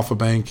Alpha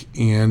Bank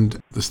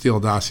and the Steele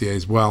dossier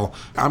as well.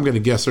 I'm going to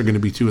guess they're going to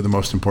be two of the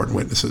most important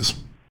witnesses.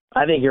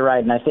 I think you're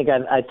right, and I think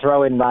I'd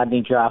throw in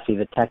Rodney Joffe,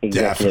 the tech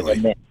executive.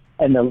 Definitely.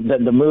 And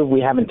the move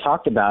we haven't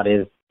talked about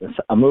is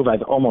a move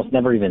I've almost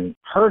never even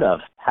heard of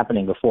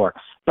happening before.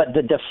 But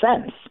the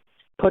defense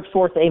put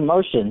forth a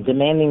motion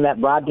demanding that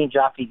Rodney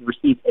Joffe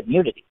receive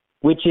immunity,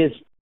 which is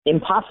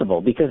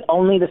impossible because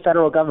only the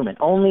federal government,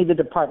 only the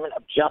Department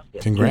of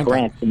Justice can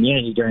grant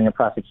immunity during a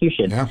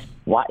prosecution. Yeah.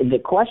 Why? The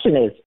question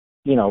is,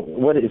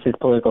 what is this,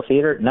 political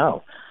theater?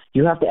 No.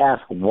 You have to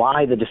ask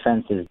why the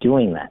defense is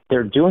doing that.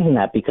 They're doing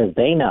that because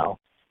they know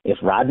if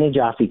Rodney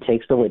Joffe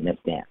takes the witness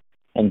stand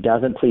and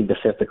doesn't plead the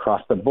fifth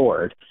across the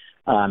board,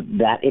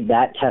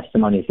 that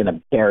testimony is going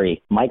to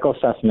bury Michael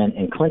Sussman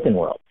in Clinton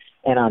world.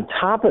 And on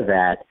top of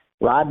that,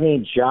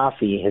 Rodney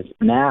Joffe has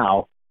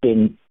now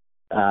been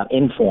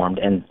informed,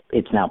 and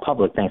it's now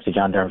public thanks to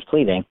John Durham's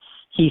pleading,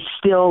 he's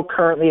still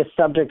currently a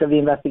subject of the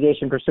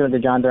investigation pursuant to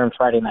John Durham's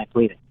Friday night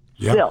pleading.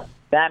 Yep. Still.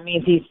 That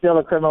means he's still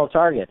a criminal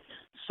target.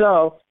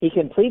 So he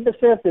can plead the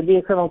fifth and be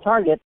a criminal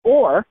target,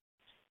 or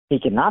he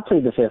cannot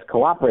plead the fifth,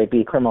 cooperate,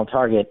 be a criminal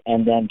target,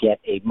 and then get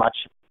a much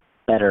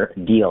better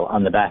deal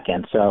on the back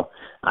end. So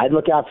I'd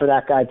look out for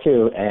that guy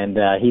too. And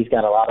he's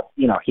got a lot of,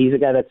 he's the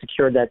guy that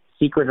secured that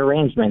secret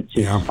arrangement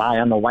to spy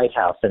on the White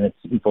House and its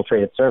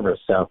infiltrated servers.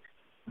 So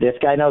this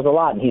guy knows a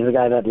lot, and he's the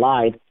guy that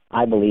lied,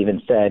 I believe,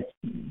 and said,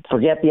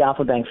 forget the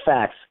Alpha Bank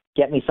facts,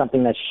 get me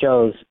something that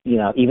shows,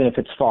 even if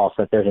it's false,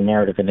 that there's a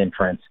narrative and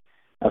inference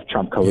of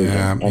Trump collusion.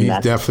 Yeah, and he's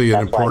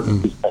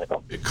definitely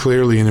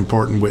clearly an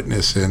important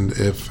witness. And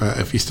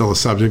if he's still a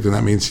subject, then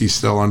that means he's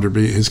still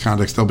his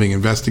conduct still being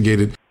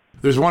investigated.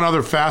 There's one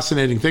other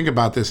fascinating thing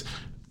about this.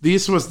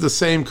 This was the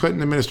same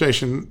Clinton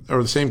administration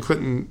or the same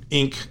Clinton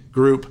Inc.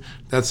 group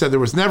that said there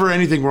was never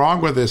anything wrong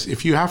with this.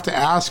 If you have to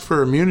ask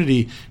for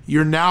immunity,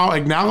 you're now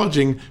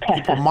acknowledging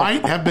people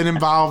might have been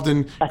involved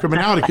in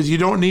criminality because you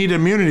don't need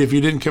immunity if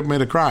you didn't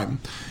commit a crime.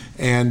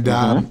 And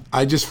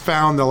I just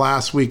found the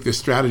last week this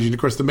strategy. And of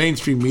course, the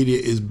mainstream media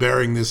is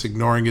bearing this,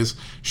 ignoring this.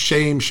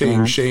 Shame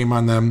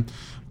on them.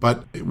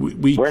 But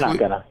we're not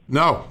going to.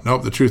 No,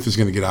 the truth is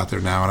going to get out there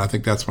now. And I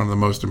think that's one of the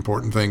most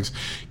important things.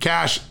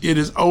 Cash, it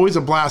is always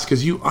a blast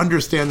because you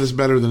understand this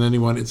better than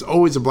anyone. It's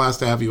always a blast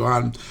to have you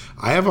on.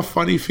 I have a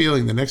funny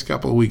feeling the next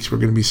couple of weeks we're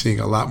going to be seeing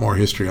a lot more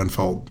history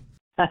unfold.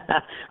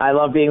 I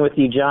love being with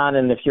you, John.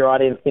 And if your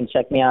audience can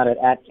check me out at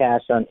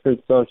 @Cash on Truth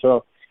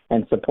Social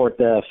and support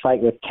the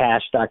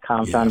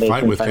FightWithCash.com foundation.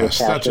 Fight with Cash,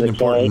 such an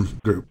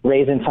important group.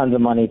 Raising tons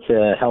of money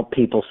to help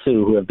people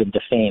sue who have been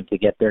defamed to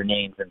get their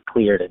names and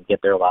cleared and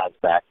get their lives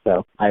back.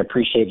 So I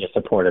appreciate your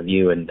support of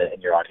you and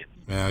your audience.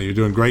 Yeah, you're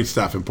doing great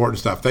stuff, important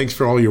stuff. Thanks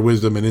for all your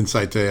wisdom and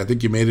insight today. I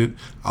think you made it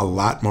a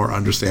lot more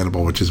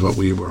understandable, which is what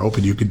we were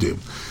hoping you could do.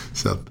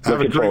 So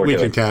have a great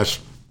weekend, Cash.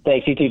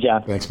 Thanks, you too,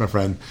 John. Thanks, my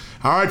friend.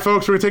 All right,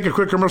 folks, we're going to take a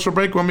quick commercial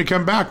break. When we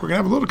come back, we're going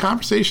to have a little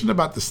conversation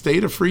about the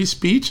state of free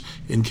speech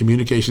in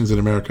communications in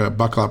America.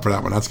 Buckle up for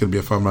that one. That's going to be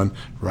a fun one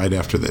right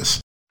after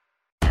this.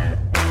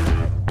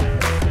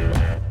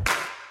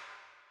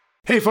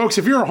 Hey, folks,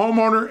 if you're a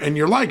homeowner and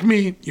you're like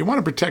me, you want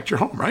to protect your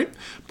home, right?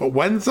 But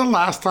when's the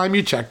last time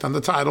you checked on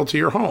the title to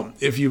your home?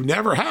 If you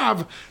never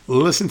have,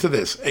 listen to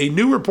this. A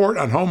new report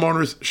on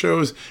homeowners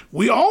shows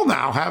we all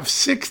now have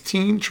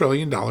 $16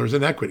 trillion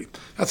in equity.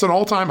 That's an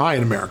all-time high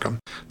in America.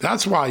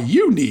 That's why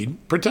you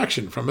need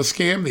protection from a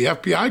scam the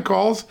FBI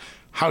calls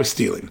house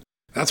stealing.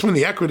 That's when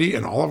the equity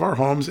in all of our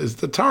homes is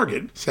the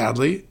target,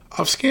 sadly,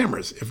 of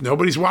scammers. If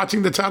nobody's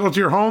watching the title to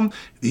your home,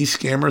 these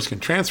scammers can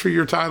transfer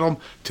your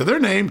title to their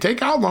name,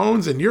 take out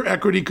loans, and your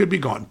equity could be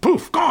gone.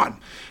 Poof, gone.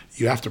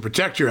 You have to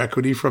protect your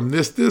equity from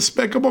this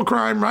despicable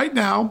crime right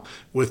now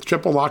with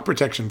triple lock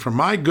protection from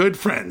my good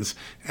friends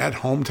at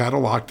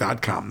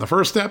HomeTitleLock.com. The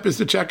first step is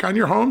to check on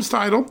your home's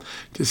title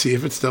to see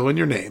if it's still in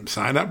your name.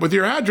 Sign up with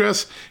your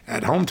address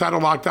at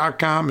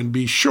HomeTitleLock.com and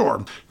be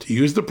sure to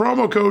use the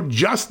promo code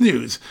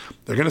JUSTNEWS.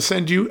 They're going to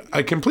send you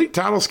a complete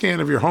title scan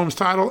of your home's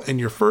title and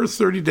your first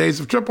 30 days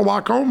of triple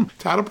lock home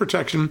title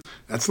protection.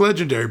 That's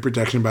legendary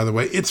protection, by the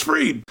way. It's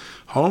free.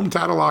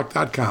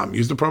 HomeTitleLock.com.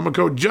 Use the promo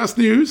code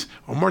JUSTNEWS.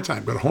 One more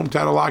time, go to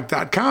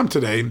HomeTitleLock.com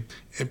today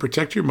and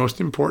protect your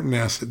most important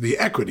asset, the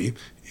equity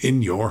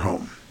in your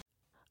home.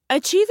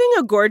 Achieving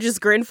a gorgeous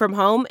grin from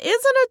home isn't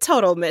a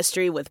total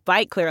mystery with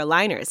Byte Clear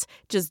aligners.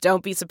 Just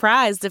don't be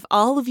surprised if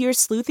all of your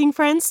sleuthing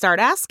friends start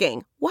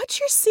asking, "What's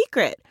your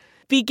secret?"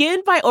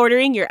 Begin by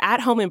ordering your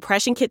at-home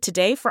impression kit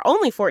today for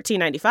only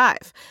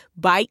 $14.95.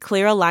 Byte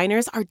Clear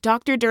aligners are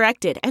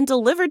doctor-directed and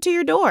delivered to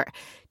your door.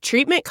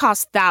 Treatment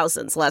costs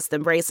thousands less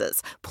than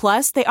braces.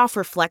 Plus, they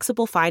offer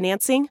flexible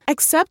financing,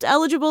 accept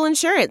eligible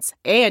insurance,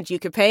 and you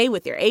can pay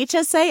with your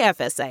HSA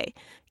FSA.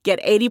 Get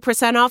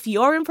 80% off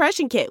your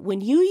impression kit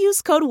when you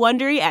use code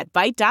WONDERY at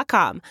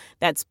Byte.com.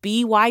 That's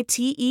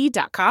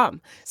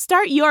BYTE.com.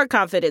 Start your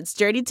confidence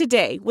journey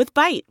today with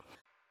Byte.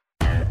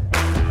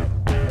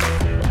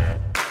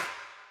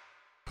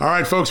 All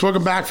right, folks,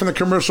 welcome back from the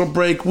commercial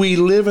break. We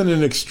live in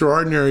an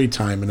extraordinary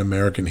time in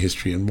American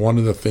history, and one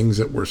of the things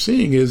that we're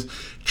seeing is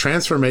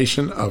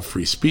transformation of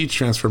free speech,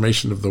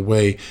 transformation of the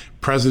way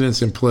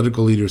presidents and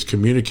political leaders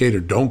communicate or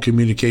don't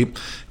communicate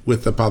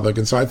with the public.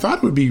 And so I thought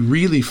it would be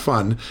really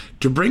fun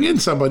to bring in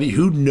somebody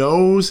who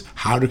knows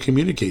how to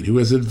communicate, who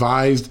has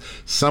advised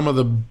some of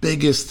the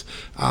biggest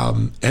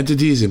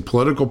entities and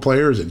political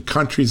players and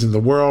countries in the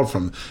world,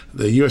 from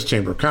the U.S.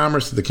 Chamber of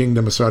Commerce to the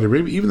Kingdom of Saudi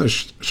Arabia, even the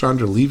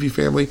Chandra Levy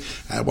family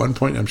at one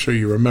point. I'm sure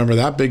you remember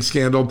that big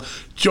scandal.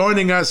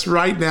 Joining us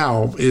right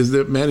now is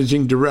the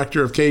managing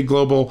director of K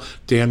Global,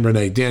 Dan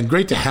Renee. Dan,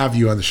 great to have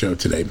you on the show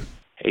today.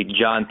 Hey,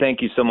 John,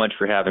 thank you so much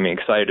for having me.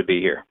 Excited to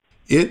be here.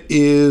 It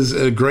is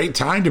a great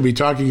time to be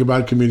talking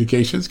about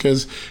communications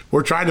because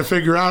we're trying to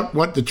figure out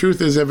what the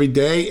truth is every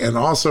day. And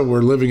also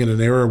we're living in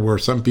an era where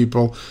some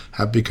people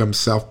have become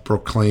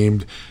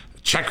self-proclaimed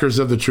checkers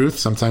of the truth.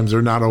 Sometimes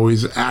they're not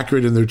always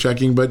accurate in their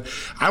checking, but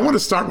I want to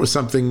start with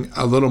something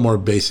a little more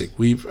basic.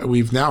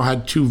 We've now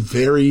had two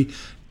very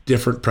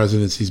different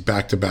presidencies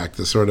back to back,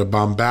 the sort of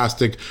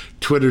bombastic,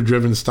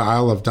 Twitter-driven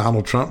style of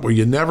Donald Trump, where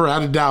you never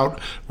had a doubt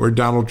where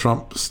Donald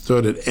Trump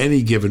stood at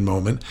any given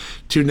moment,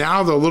 to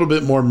now the little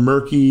bit more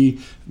murky,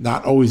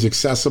 not always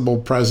accessible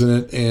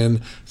president, and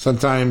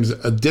sometimes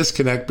a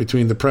disconnect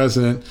between the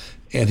president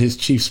and his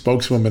chief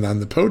spokeswoman on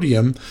the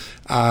podium,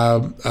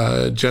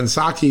 Jen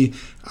Psaki.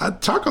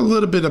 Talk a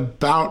little bit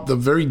about the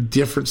very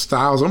different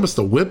styles, almost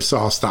the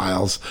whipsaw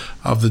styles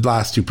of the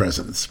last two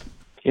presidents.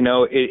 You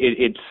know,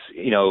 it's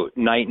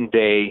night and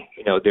day.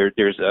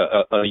 There's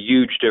a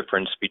huge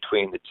difference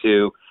between the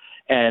two.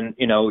 And,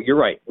 you're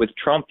right. With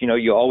Trump,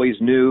 you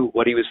always knew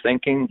what he was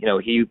thinking.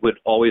 He would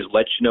always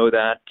let you know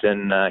that.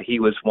 And he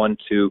was one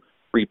to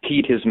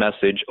repeat his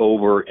message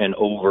over and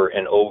over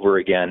and over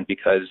again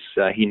because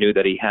he knew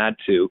that he had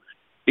to.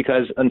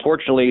 Because,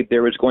 unfortunately,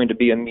 there was going to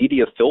be a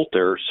media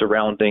filter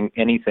surrounding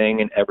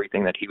anything and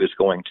everything that he was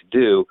going to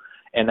do.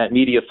 And that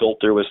media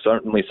filter was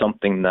certainly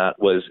something that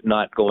was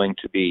not going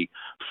to be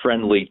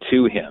friendly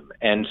to him.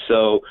 And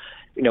so,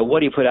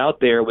 what he put out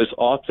there was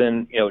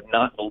often,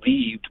 not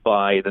believed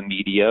by the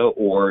media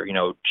or,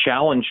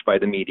 challenged by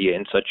the media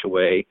in such a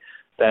way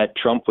that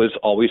Trump was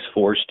always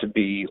forced to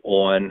be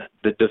on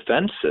the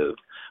defensive.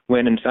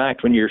 When, in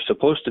fact, when you're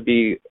supposed to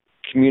be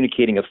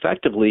communicating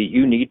effectively,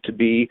 you need to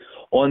be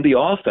on the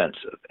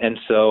offensive. And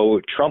so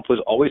Trump was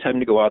always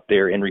having to go out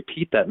there and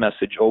repeat that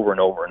message over and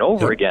over and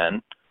over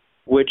again,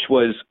 which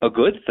was a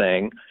good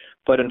thing.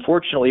 But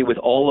unfortunately, with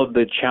all of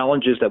the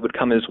challenges that would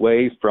come his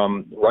way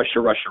from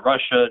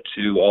Russia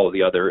to all of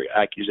the other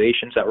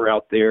accusations that were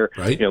out there,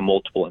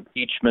 multiple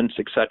impeachments,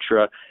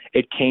 etc.,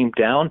 it came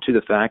down to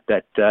the fact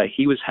that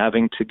he was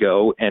having to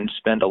go and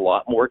spend a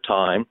lot more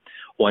time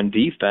on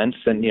defense,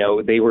 and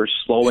they were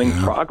slowing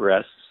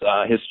progress.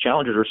 His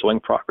challengers were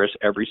slowing progress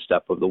every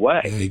step of the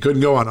way. Yeah, he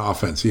couldn't go on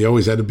offense. He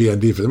always had to be on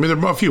defense. I mean, there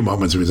were a few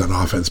moments where he was on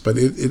offense, but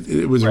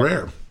it was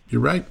rare. You're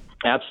right.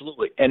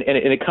 Absolutely, and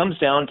it comes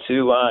down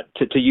to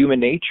human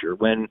nature.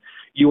 When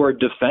you are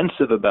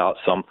defensive about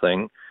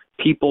something,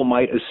 people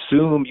might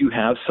assume you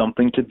have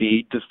something to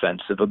be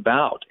defensive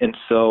about, and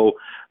so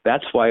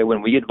that's why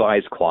when we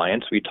advise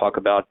clients, we talk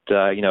about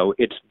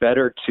it's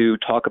better to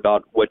talk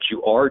about what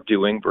you are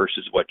doing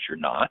versus what you're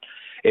not.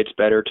 It's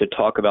better to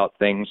talk about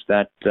things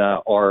that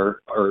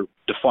are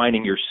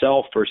defining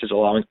yourself versus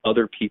allowing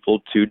other people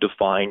to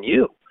define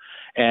you.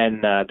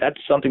 And that's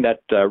something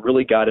that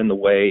really got in the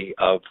way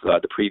of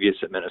the previous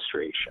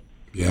administration.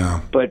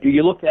 Yeah. But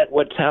you look at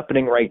what's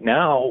happening right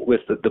now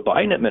with the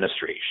Biden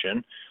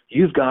administration,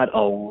 you've got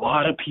a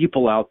lot of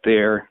people out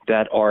there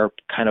that are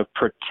kind of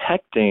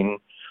protecting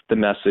the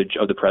message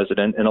of the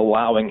president and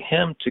allowing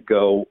him to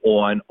go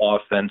on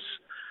offense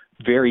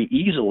very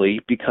easily,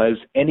 because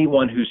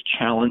anyone who's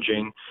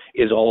challenging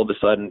is all of a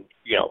sudden,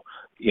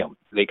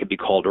 they could be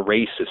called a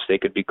racist. They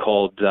could be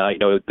called,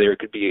 there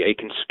could be a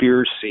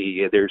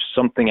conspiracy. There's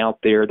something out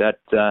there that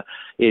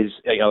is,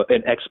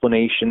 an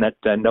explanation that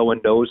no one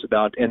knows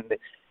about. And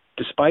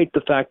despite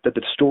the fact that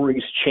the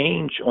stories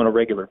change on a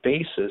regular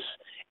basis,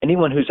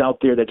 anyone who's out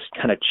there that's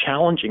kind of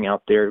challenging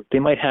out there, they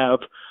might have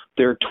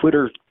their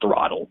Twitter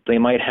throttled. They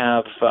might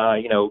have,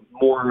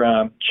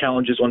 more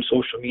challenges on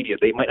social media.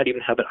 They might not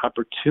even have an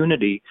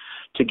opportunity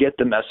to get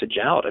the message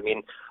out. I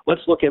mean,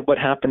 let's look at what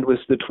happened with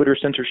the Twitter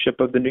censorship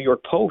of the New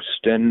York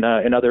Post and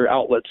other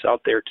outlets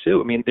out there too.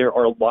 I mean, there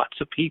are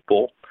lots of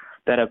people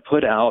that have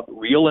put out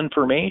real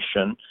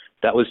information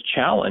that was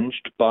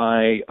challenged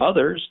by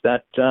others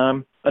that,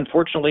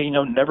 unfortunately,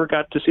 never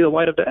got to see the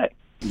light of day.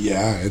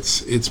 Yeah,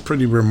 it's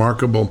pretty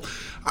remarkable.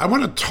 I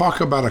want to talk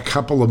about a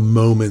couple of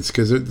moments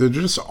because they're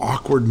just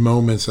awkward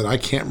moments that I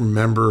can't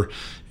remember.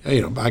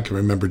 I can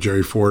remember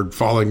Jerry Ford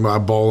falling while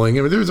bowling.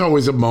 I mean, there's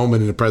always a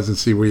moment in the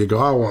presidency where you go,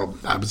 oh, well,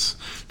 that was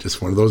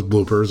just one of those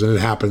bloopers, and it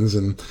happens.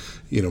 And,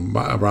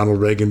 Ronald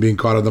Reagan being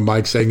caught on the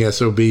mic saying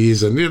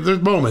SOBs, and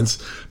there's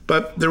moments.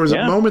 But there was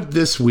a moment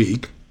this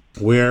week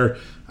where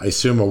I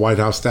assume a White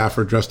House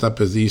staffer dressed up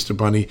as the Easter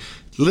Bunny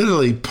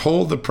literally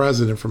pulled the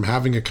president from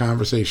having a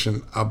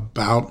conversation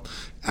about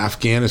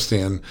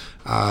Afghanistan.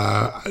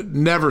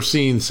 Never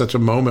seen such a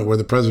moment where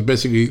the president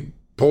basically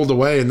pulled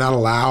away and not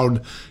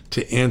allowed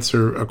to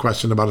answer a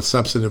question about a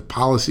substantive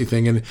policy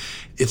thing. And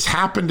it's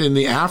happened in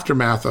the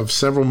aftermath of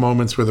several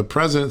moments where the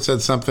president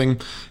said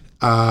something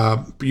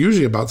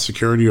usually about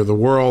security or the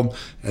world,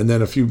 and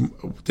then a few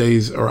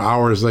days or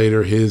hours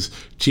later, his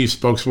chief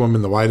spokeswoman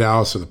in the White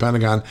House or the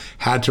Pentagon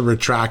had to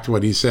retract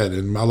what he said,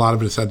 and a lot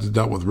of it had to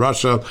do with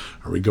Russia.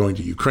 Are we going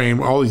to Ukraine?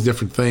 All these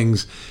different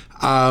things.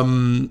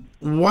 When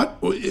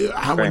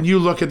you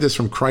look at this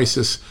from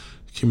crisis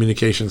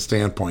communication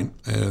standpoint,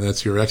 and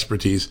that's your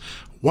expertise,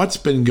 what's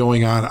been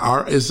going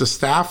on? Is the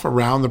staff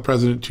around the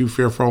president too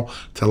fearful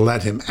to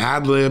let him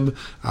ad-lib?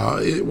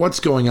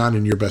 What's going on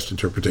in your best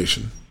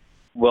interpretation?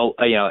 Well,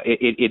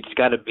 it's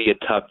got to be a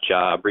tough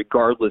job,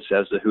 regardless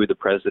as to who the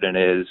president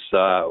is,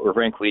 or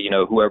frankly,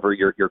 whoever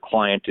your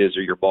client is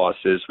or your boss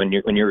is. When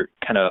you're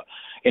kind of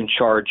in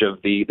charge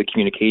of the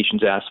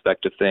communications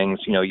aspect of things,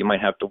 you might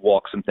have to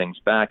walk some things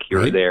back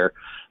here or there,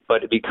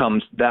 but it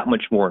becomes that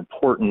much more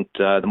important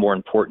the more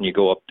important you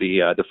go up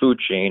the food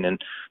chain. And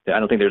I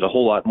don't think there's a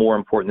whole lot more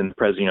important than the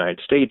president of the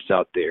United States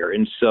out there.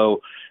 And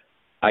so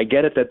I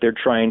get it that they're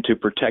trying to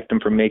protect him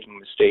from making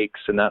mistakes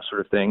and that sort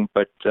of thing.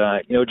 But,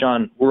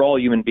 John, we're all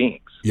human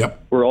beings.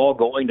 Yep. We're all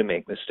going to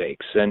make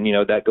mistakes. And,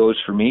 that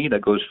goes for me. That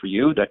goes for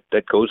you.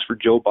 That goes for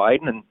Joe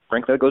Biden. And,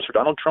 frankly, that goes for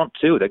Donald Trump,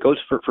 too. That goes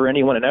for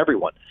anyone and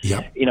everyone.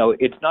 Yep.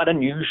 It's not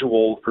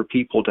unusual for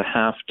people to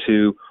have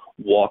to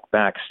walk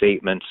back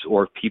statements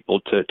or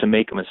people to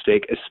make a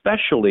mistake,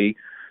 especially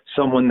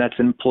someone that's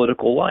in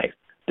political life.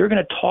 They're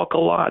going to talk a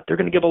lot. They're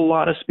going to give a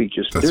lot of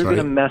speeches. They're going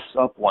to mess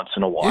up once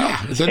in a while.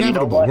 Yeah, it's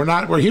inevitable.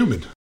 We're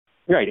human.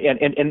 Right.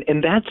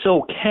 And that's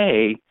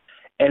okay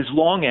as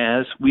long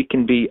as we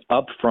can be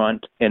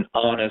upfront and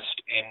honest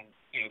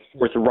and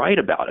forthright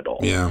about it all.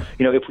 Yeah.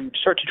 If we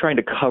start to trying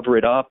to cover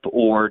it up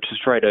or to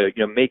try to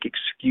make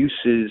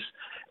excuses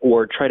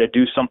or try to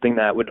do something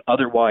that would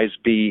otherwise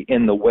be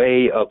in the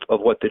way of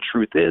what the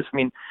truth is,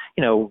 we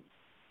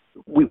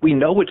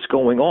know what's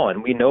going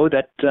on. We know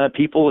that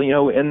people,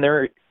 in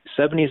their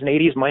 70s and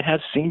 80s might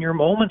have senior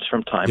moments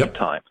from time to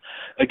time.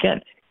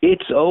 Again,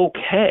 it's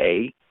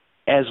okay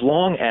as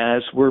long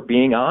as we're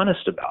being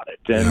honest about it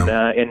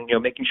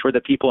and making sure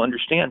that people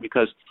understand,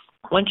 because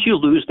once you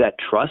lose that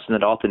trust and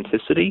that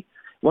authenticity,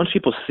 once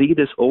people see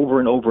this over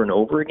and over and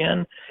over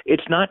again,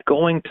 it's not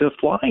going to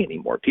fly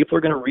anymore. People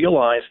are going to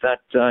realize that,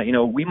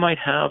 we might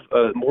have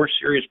a more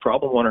serious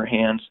problem on our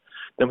hands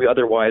than we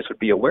otherwise would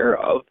be aware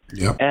of.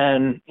 Yep.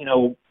 And,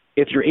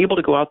 if you're able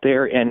to go out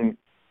there and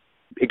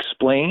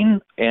explain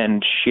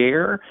and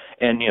share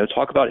and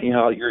talk about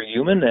how you're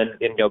human and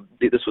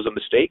this was a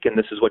mistake and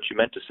this is what you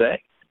meant to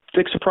say,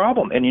 fix a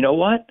problem. And you know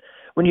what?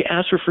 When you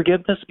ask for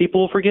forgiveness,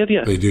 people will forgive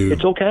you. They do.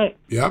 It's okay.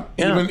 Yep.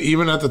 Yeah.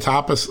 Even at the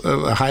top of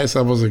the highest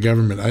levels of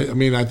government.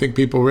 I think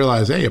people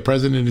realize, hey, a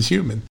president is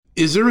human.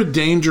 Is there a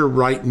danger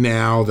right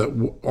now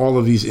that all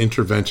of these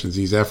interventions,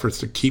 these efforts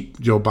to keep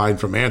Joe Biden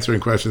from answering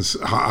questions,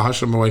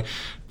 hush him away,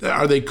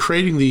 are they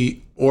creating the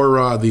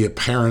aura, the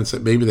appearance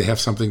that maybe they have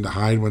something to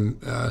hide when,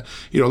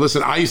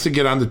 listen, I used to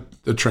get on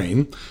the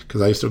train because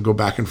I used to go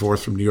back and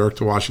forth from New York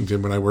to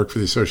Washington when I worked for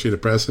the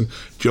Associated Press, and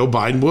Joe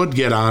Biden would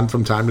get on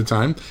from time to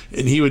time,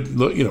 and he would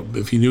look,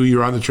 if he knew you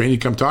were on the train,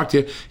 he'd come talk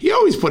to you. He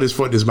always put his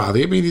foot in his mouth.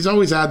 He's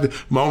always had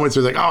moments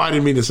where he's like, oh, I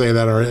didn't mean to say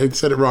that, or I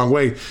said it wrong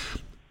way.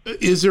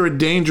 Is there a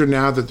danger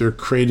now that they're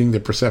creating the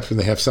perception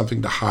they have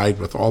something to hide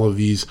with all of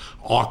these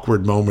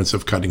awkward moments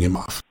of cutting him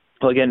off?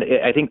 Well, again,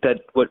 I think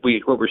that what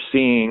we're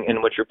seeing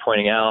and what you're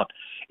pointing out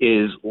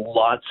is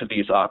lots of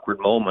these awkward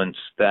moments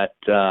that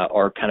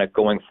are kind of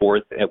going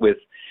forth with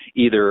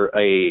either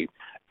a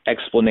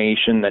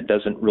explanation that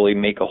doesn't really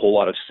make a whole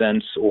lot of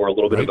sense, or a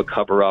little bit of a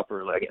cover up,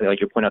 or like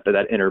you point out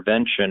that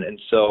intervention.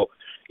 And so,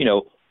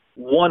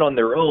 one on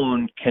their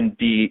own can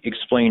be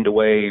explained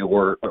away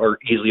or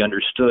easily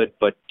understood,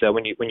 but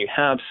when you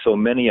have so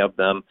many of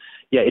them,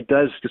 it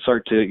does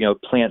start to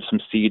plant some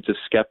seeds of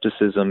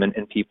skepticism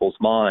in people's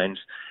minds,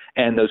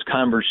 and those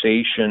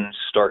conversations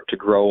start to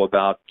grow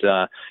about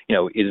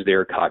is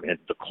there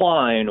cognitive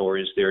decline, or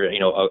is there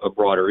a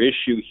broader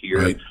issue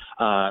here?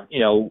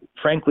 Right.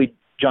 Frankly,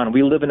 John,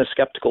 we live in a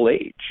skeptical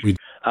age. Yep.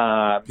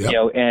 You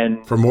know,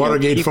 and from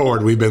Watergate people,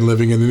 forward, we've been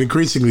living in an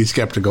increasingly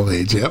skeptical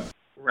age. Yep.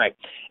 Right.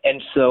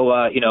 And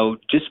so, you know,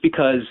 just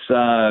because,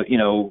 you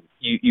know,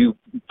 you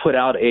put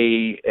out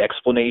a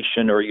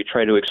explanation or you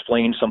try to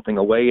explain something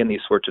away in these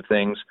sorts of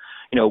things,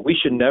 you know, we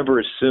should never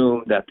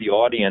assume that the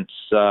audience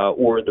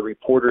or the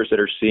reporters that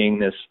are seeing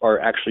this are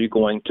actually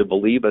going to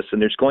believe us.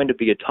 And there's going to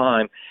be a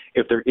time,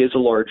 if there is a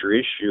larger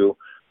issue,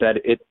 that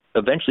it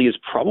eventually is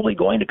probably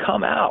going to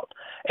come out.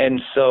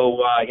 And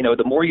so, you know,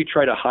 the more you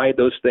try to hide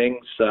those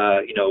things,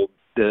 you know,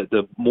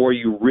 the more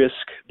you risk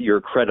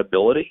your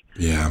credibility.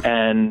 Yeah.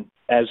 And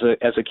as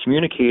a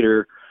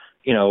communicator,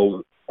 you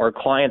know, our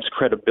client's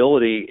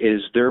credibility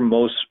is their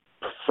most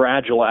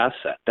fragile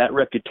asset. That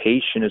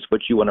reputation is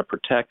what you want to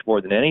protect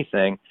more than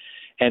anything.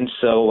 And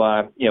so,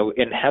 you know,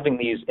 in having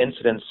these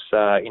incidents,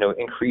 you know,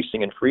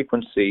 increasing in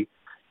frequency,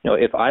 you know,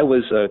 if I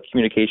was a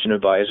communication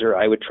advisor,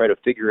 I would try to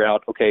figure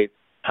out, okay,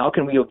 how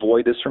can we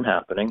avoid this from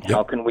happening? Yep.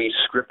 How can we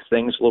script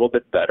things a little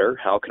bit better?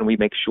 How can we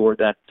make sure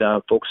that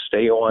folks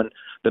stay on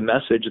the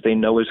message they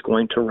know is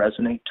going to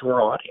resonate to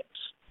our audience?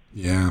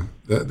 Yeah,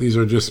 these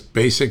are just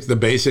the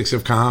basics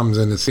of comms,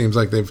 and it seems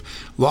like they've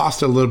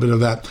lost a little bit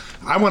of that.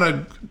 I want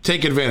to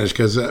take advantage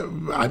because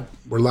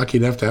we're lucky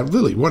enough to have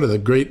Lily, one of the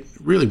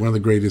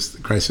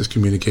greatest crisis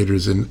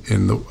communicators in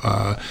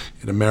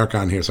America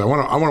on here. So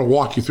I want to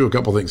walk you through a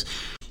couple things.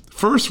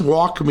 First,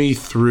 walk me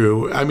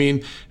through. I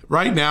mean,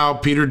 right now,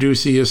 Peter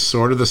Doocy is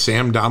sort of the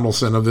Sam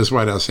Donaldson of this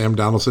White House. Sam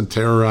Donaldson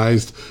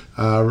terrorized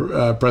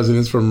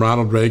presidents from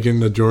Ronald Reagan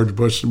to George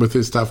Bush with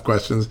his tough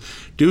questions.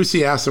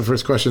 Doocy asked the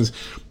first questions.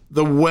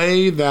 The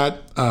way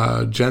that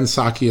Jen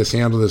Psaki has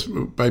handled this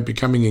by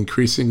becoming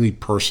increasingly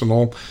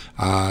personal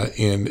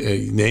and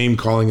name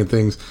calling and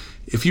things,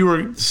 if you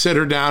were to sit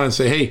her down and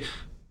say, hey,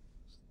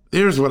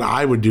 here's what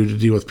I would do to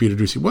deal with Peter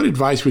Doocy, what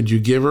advice would you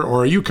give her?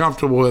 Or are you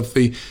comfortable with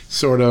the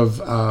sort of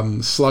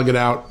slug it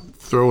out,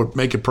 throw it,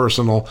 make it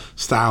personal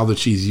style that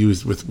she's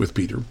used with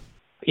Peter?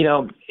 You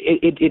know,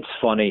 it's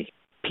funny.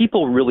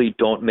 People really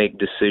don't make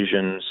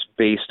decisions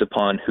based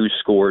upon who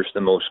scores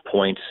the most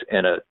points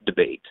in a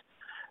debate.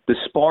 The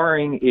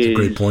sparring is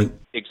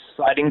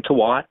exciting to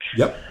watch.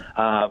 Yep.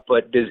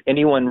 But is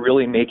anyone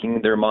really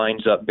making their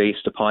minds up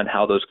based upon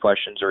how those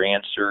questions are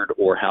answered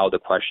or how the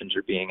questions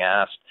are being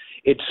asked?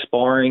 It's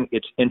sparring.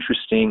 It's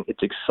interesting.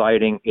 It's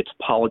exciting. It's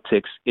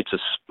politics. It's a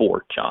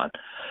sport, John.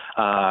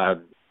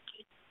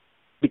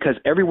 Because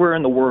everywhere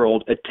in the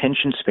world,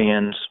 attention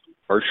spans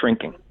are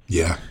shrinking.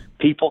 Yeah.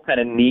 People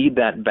kind of need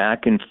that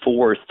back and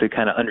forth to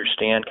kind of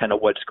understand kind of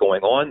what's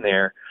going on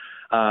there.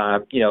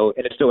 You know,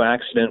 and it's no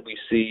accident we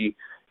see,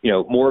 you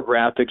know, more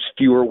graphics,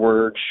 fewer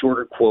words,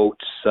 shorter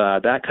quotes,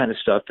 that kind of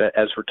stuff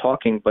as we're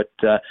talking. But,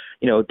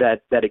 you know,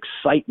 that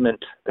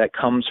excitement that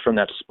comes from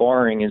that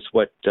sparring is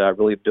what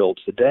really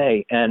builds the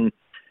day. And,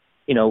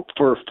 you know,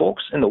 for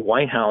folks in the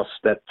White House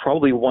that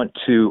probably want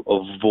to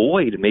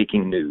avoid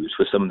making news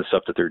with some of the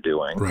stuff that they're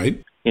doing,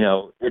 right? You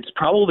know, it's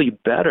probably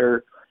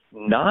better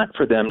not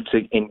for them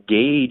to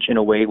engage in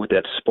a way with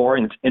that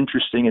sparring that's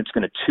interesting. It's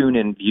going to tune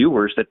in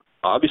viewers that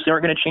obviously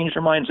aren't going to change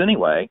their minds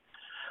anyway.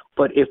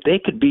 But if they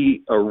could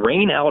be a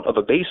rain out of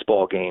a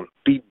baseball game,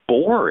 be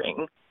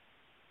boring,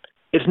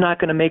 it's not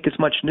going to make as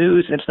much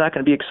news and it's not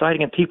going to be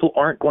exciting and people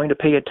aren't going to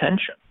pay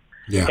attention.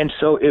 Yeah. And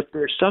so if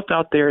there's stuff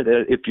out there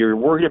that if you're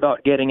worried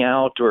about getting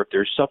out or if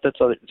there's stuff that's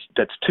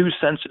too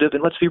sensitive,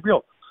 and let's be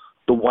real,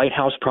 the White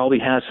House probably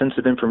has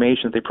sensitive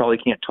information that they probably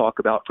can't talk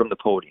about from the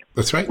podium.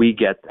 That's right. We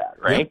get that,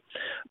 right? Yep.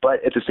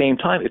 But at the same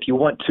time, if you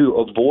want to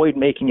avoid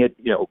making it,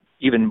 you know,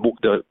 even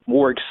the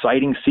more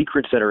exciting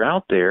secrets that are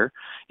out there,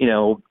 you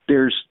know,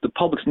 the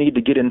public's need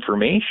to get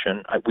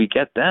information. We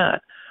get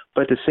that.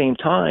 But at the same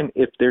time,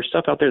 if there's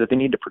stuff out there that they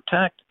need to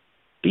protect,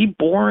 be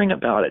boring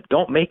about it.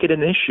 Don't make it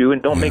an issue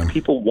and don't make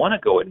people want to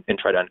go and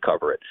try to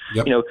uncover it.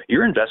 Yep. You know,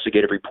 you're an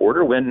investigative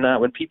reporter.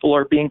 When people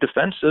are being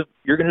defensive,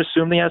 you're going to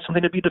assume they have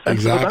something to be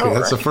defensive about. Exactly.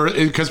 That's right? The first,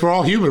 because we're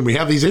all human. We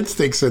have these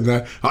instincts, and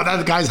that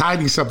guy's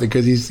hiding something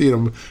because he's, you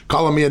know,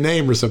 calling me a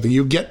name or something.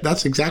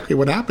 That's exactly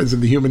what happens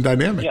in the human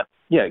dynamic. Yeah.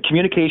 Yeah.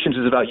 Communications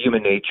is about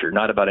human nature,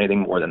 not about anything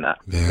more than that.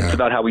 Yeah. It's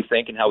about how we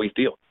think and how we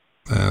feel.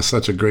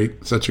 Such a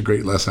great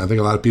lesson. I think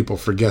a lot of people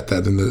forget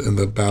that in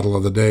the battle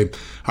of the day.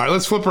 All right,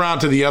 let's flip around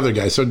to the other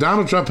guy. So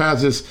Donald Trump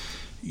has this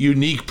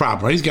unique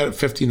problem. Right? He's got a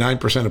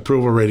 59%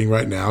 approval rating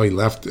right now. He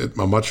left at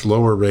a much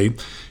lower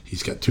rate.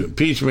 He's got 2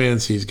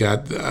 impeachments.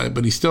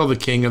 But he's still the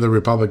king of the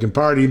Republican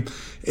Party.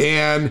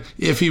 And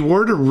if he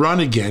were to run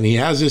again, he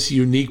has this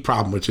unique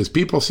problem, which is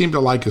people seem to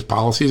like his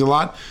policies a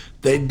lot.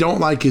 They don't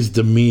like his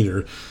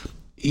demeanor.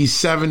 He's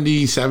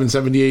 77,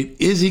 78.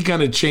 Is he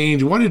going to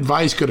change? What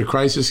advice could a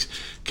crisis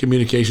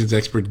communications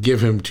expert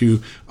give him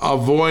to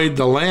avoid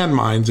the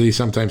landmines that he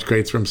sometimes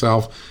creates for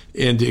himself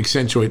and to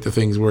accentuate the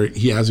things where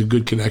he has a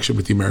good connection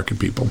with the American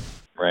people?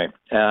 Right.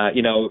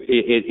 You know,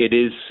 it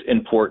is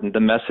important.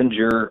 The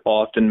messenger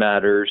often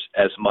matters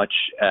as much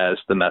as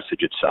the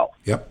message itself.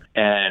 Yep.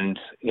 And,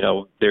 you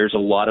know, there's a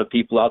lot of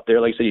people out there,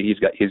 like I say,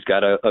 he's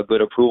got a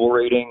good approval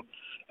rating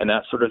and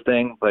that sort of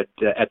thing. But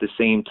at the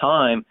same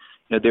time,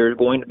 there are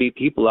going to be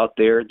people out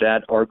there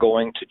that are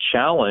going to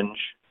challenge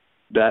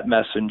that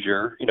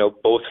messenger,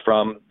 both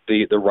from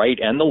the right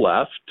and the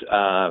left,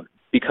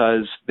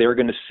 because they're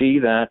going to see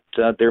that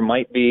there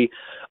might be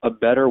a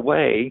better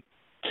way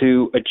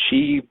to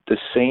achieve the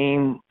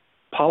same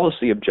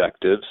policy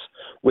objectives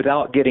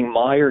without getting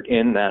mired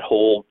in that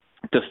whole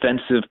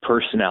defensive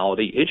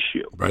personality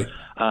issue. Right.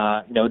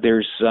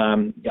 There's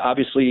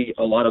obviously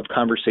a lot of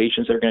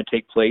conversations that are going to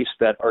take place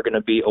that are going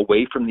to be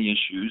away from the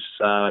issues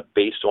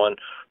based on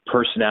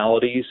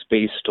personalities,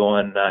 based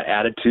on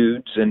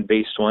attitudes, and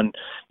based on,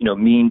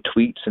 mean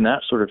tweets and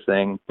that sort of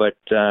thing. But,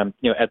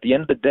 at the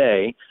end of the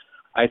day,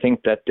 I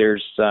think that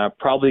there's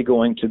probably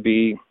going to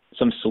be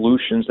some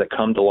solutions that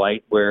come to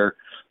light where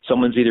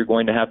someone's either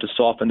going to have to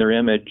soften their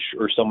image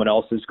or someone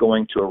else is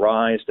going to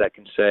arise that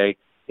can say,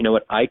 you know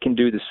what, I can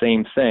do the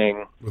same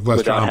thing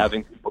without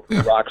having people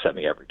throw rocks at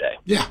me every day.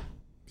 Yeah.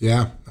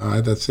 All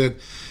right, that's it.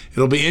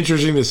 It'll be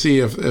interesting to see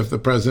if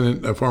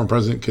the former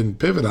president can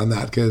pivot on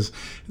that, because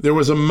there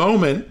was a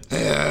moment,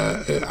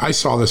 I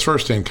saw this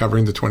firsthand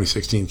covering the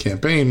 2016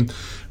 campaign,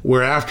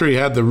 where after he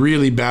had the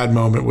really bad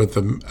moment with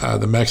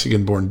the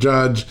Mexican-born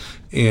judge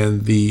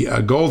and the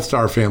Gold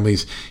Star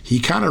families, he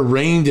kind of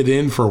reined it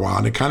in for a while,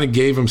 and it kind of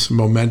gave him some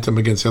momentum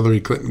against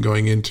Hillary Clinton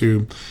going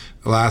into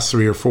the last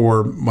 3 or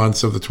 4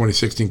 months of the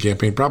 2016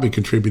 campaign. Probably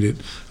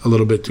contributed a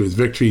little bit to his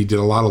victory. He did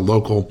a lot of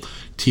local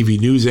TV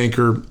news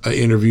anchor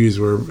interviews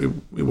where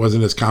it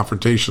wasn't as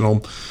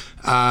confrontational.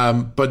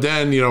 But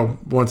then,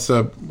 once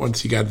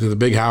he got to the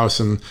big house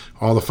and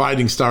all the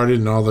fighting started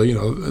and all the,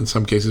 in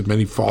some cases,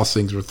 many false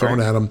things were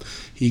thrown at him,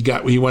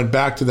 he went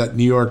back to that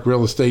New York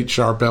real estate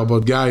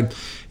sharp-elbowed guy.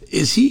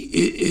 Is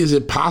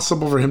it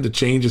possible for him to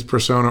change his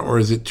persona, or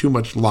is it too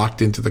much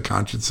locked into the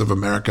conscience of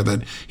America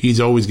that he's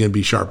always going to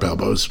be sharp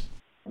elbows?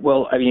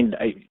 Well, I mean,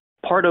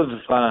 part of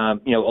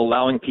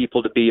allowing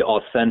people to be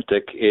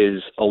authentic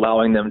is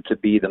allowing them to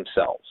be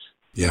themselves.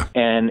 Yeah.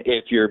 And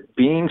if you're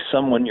being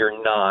someone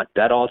you're not,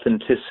 that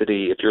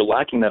authenticity, if you're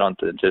lacking that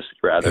authenticity,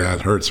 rather,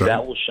 it hurts, right?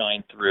 That will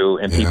shine through,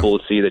 and people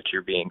will see that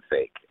you're being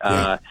fake.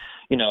 Yeah.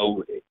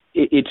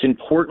 It's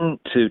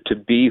important to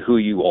be who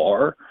you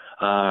are.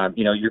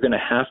 You're going to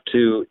have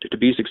to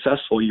be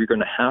successful, you're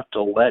going to have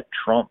to let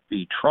Trump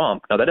be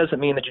Trump. Now, that doesn't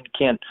mean that you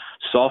can't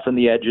soften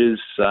the edges,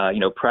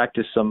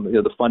 practice some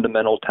the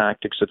fundamental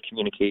tactics of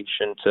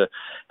communication to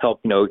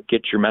help,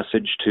 get your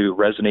message to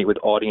resonate with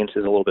audiences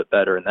a little bit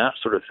better and that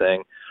sort of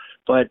thing.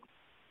 But,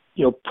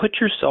 put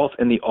yourself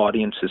in the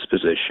audience's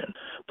position.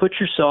 Put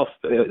yourself,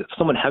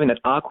 someone having that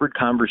awkward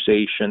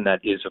conversation that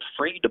is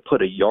afraid to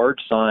put a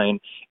yard sign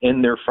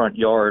in their front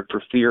yard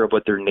for fear of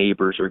what their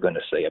neighbors are going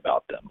to say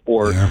about them.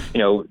 Or, are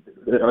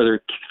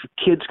their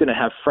kids going to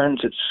have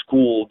friends at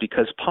school,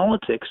 because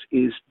politics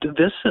is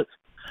divisive.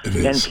 It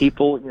is. And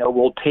people,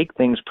 will take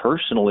things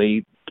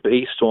personally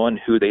based on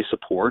who they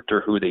support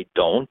or who they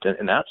don't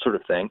and that sort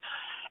of thing.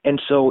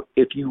 And so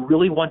if you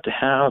really want to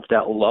have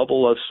that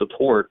level of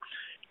support,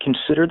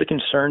 consider the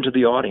concerns of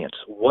the audience.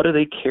 What do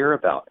they care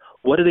about?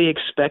 What do they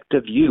expect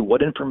of you?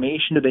 What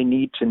information do they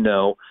need to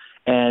know?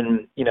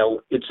 And,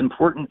 it's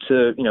important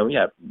to,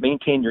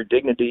 maintain your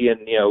dignity.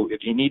 And,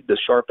 if you need the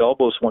sharp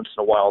elbows once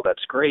in a while,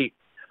 that's great.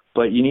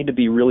 But you need to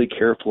be really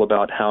careful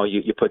about how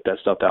you put that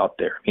stuff out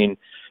there. I mean,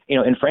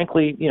 and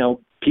frankly,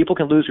 people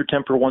can lose their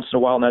temper once in a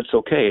while, and that's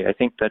okay. I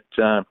think that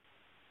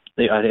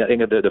I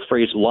think the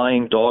phrase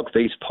 "lying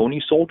dog-faced pony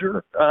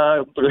soldier"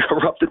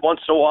 erupted once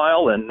in a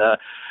while, and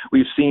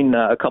we've seen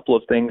a couple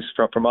of things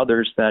from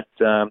others that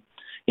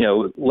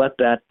let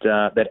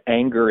that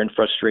anger and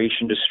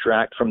frustration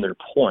distract from their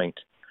point.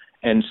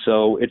 And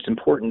so it's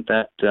important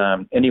that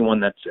anyone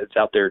that's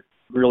out there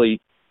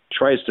really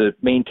tries to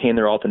maintain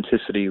their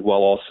authenticity while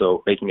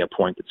also making a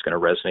point that's going to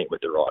resonate with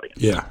their audience.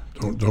 Yeah,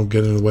 don't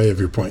get in the way of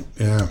your point.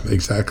 Yeah,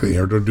 exactly,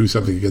 or don't do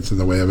something that gets in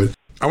the way of it.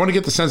 I want to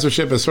get to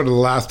censorship as sort of the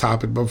last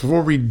topic, but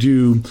before we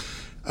do,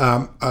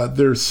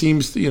 there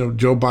seems,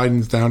 Joe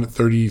Biden's down at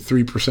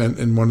 33%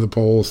 in one of the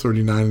polls,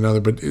 39 in another,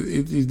 but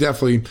he's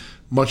definitely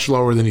much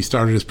lower than he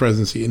started his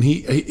presidency. And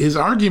his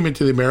argument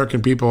to the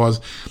American people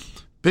was,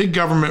 big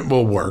government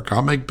will work.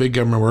 I'll make big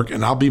government work,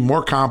 and I'll be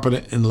more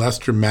competent and less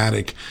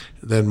dramatic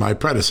than my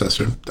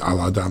predecessor, a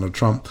la Donald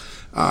Trump.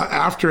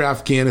 After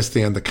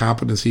Afghanistan, the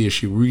competency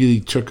issue really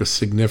took a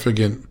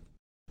significant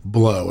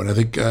blow. And I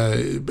think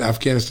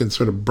Afghanistan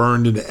sort of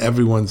burned into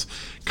everyone's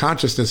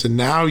consciousness. And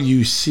now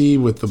you see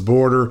with the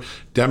border,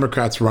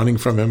 Democrats running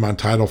from him on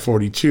Title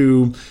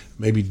 42,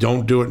 maybe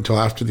don't do it until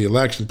after the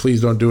election.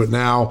 Please don't do it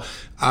now.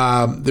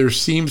 There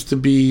seems to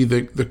be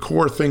the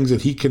core things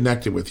that he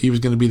connected with. He was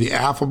going to be the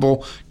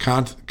affable,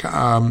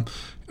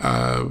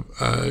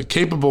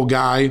 capable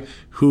guy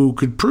who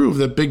could prove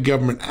that big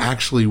government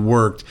actually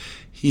worked.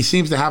 He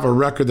seems to have a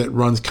record that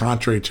runs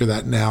contrary to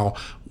that now.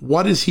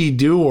 What does he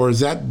do, or is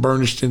that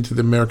burnished into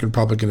the American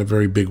public in a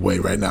very big way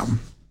right now?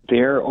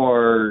 There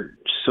are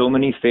so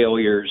many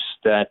failures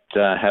that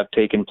have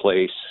taken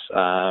place.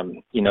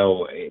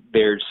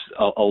 There's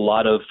a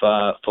lot of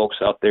folks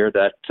out there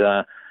that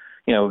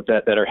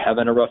that are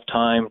having a rough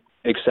time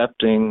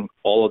accepting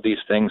all of these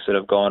things that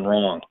have gone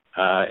wrong.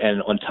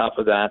 And on top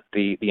of that,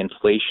 the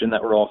inflation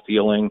that we're all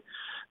feeling,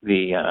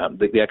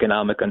 the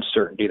economic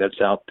uncertainty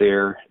that's out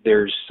there.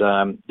 There's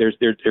a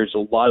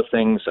lot of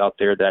things out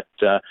there that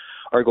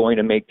are going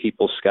to make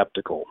people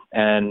skeptical,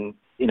 and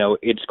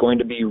it's going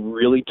to be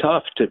really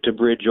tough to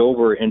bridge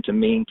over and to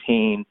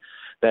maintain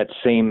that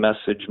same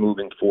message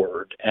moving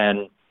forward.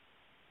 And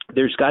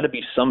there's got to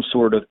be some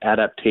sort of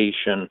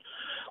adaptation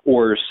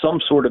or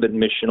some sort of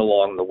admission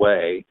along the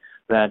way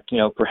that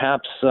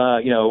perhaps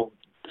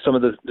some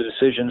of the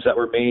decisions that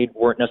were made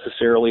weren't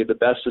necessarily the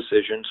best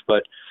decisions,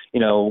 but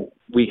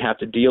we have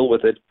to deal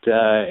with it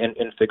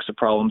and fix the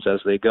problems as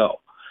they go.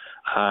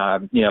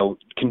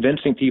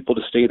 Convincing people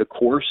to stay the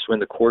course when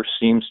the course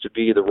seems to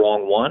be the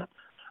wrong one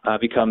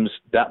becomes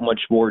that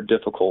much more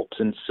difficult.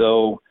 And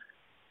so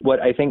what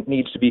I think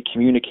needs to be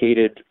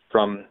communicated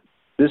from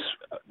this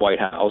White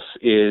House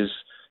is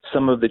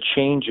some of the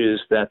changes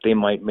that they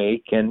might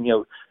make. And,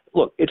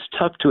 look, it's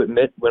tough to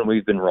admit when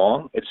we've been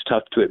wrong. It's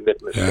tough to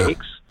admit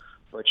mistakes. Yeah.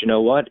 But you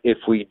know what? If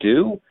we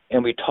do,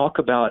 and we talk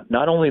about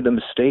not only the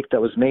mistake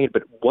that was made,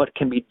 but what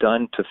can be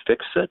done to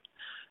fix it,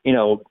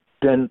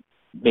 then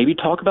maybe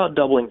talk about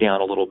doubling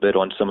down a little bit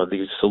on some of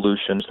these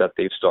solutions that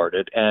they've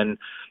started. And,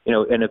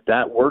 and if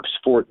that works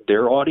for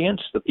their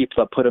audience, the people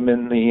that put them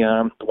in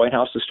the White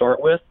House to start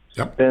with,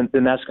 yep, then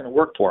that's going to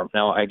work for them.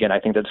 Now, again, I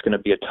think that's going to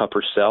be a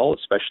tougher sell,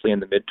 especially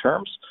in the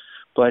midterms.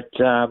 But,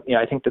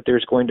 I think that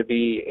there's going to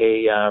be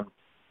a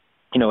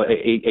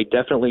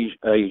definitely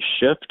a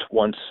shift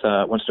once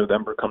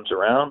November comes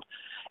around.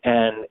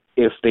 And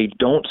if they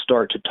don't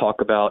start to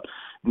talk about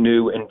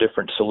new and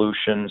different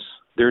solutions,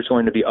 there's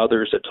going to be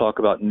others that talk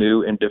about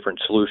new and different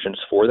solutions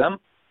for them.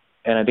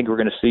 And I think we're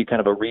going to see kind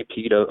of a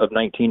repeat of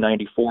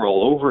 1994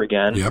 all over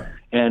again. Yep.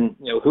 And,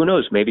 who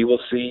knows, maybe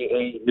we'll see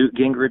a Newt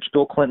Gingrich,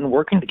 Bill Clinton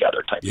working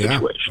together type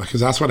situation. Because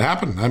that's what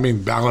happened. I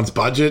mean, balanced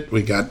budget.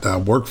 We got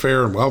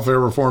workfare and welfare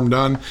reform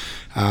done.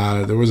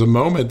 There was a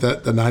moment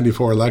that the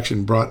 94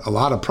 election brought a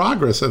lot of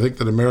progress, I think,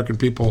 that American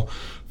people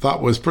thought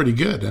was pretty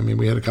good. I mean,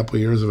 we had a couple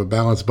of years of a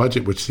balanced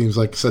budget, which seems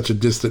like such a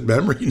distant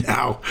memory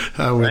now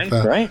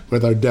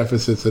with our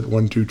deficits at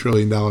 $1-2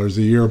 trillion a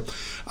year.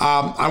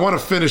 I want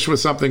to finish with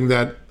something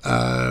that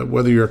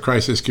whether you're a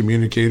crisis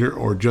communicator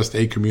or just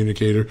a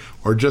communicator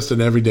or just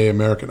an everyday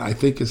American, I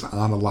think is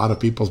on a lot of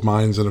people's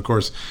minds. And of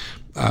course,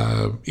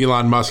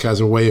 Elon Musk has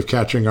a way of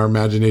capturing our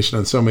imagination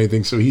on so many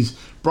things. So he's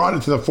brought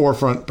it to the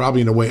forefront,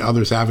 probably in a way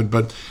others haven't.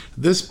 But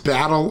this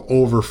battle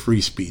over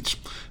free speech,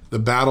 the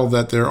battle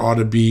that there ought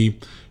to be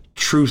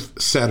truth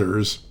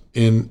setters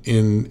in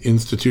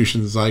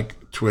institutions like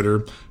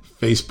Twitter,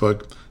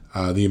 Facebook,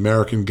 the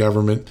American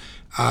government.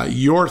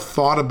 Your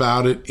thought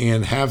about it,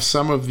 and have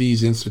some of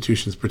these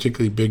institutions,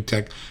 particularly big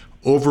tech,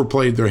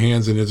 overplayed their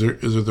hands, and is there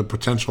the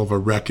potential of a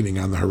reckoning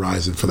on the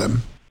horizon for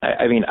them?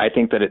 I mean, I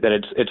think that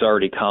it's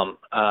already come.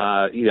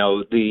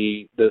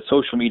 The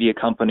social media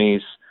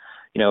companies,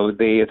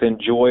 they have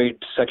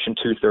enjoyed Section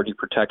 230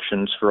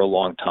 protections for a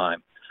long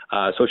time.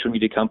 Social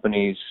media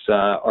companies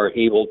are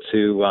able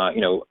to,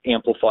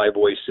 amplify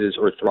voices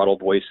or throttle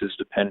voices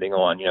depending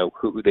on,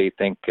 who they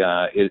think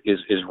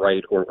is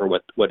right or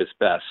what is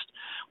best.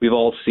 We've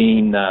all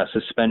seen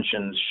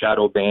suspensions,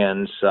 shadow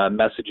bans,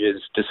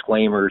 messages,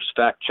 disclaimers,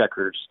 fact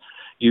checkers,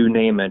 you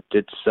name it.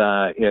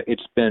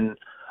 It's been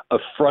a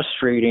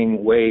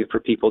frustrating way for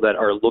people that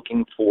are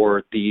looking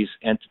for these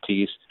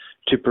entities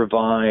to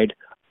provide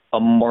a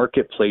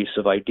marketplace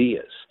of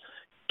ideas.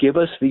 Give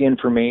us the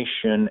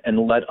information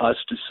and let us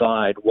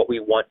decide what we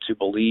want to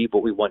believe,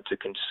 what we want to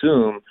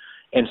consume,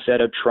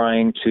 instead of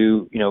trying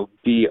to,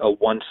 be a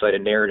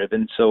one-sided narrative.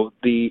 And so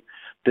the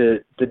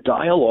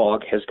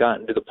dialogue has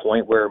gotten to the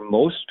point where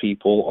most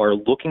people are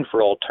looking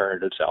for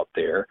alternatives out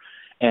there.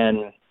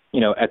 And,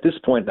 at this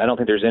point, I don't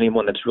think there's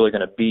anyone that's really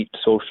going to beat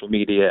social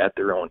media at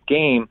their own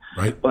game.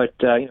 Right. But,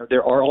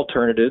 there are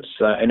alternatives.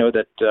 I know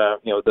that,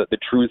 the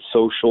Truth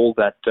Social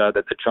that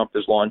the Trump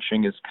is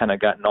launching has kind of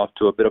gotten off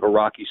to a bit of a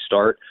rocky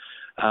start.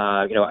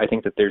 I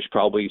think that there's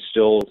probably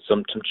still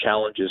some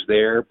challenges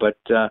there, but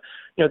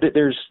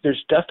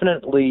there's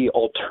definitely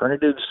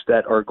alternatives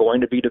that are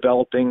going to be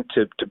developing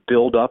to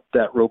build up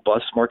that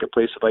robust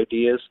marketplace of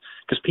ideas,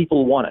 because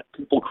people want it,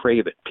 people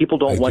crave it. People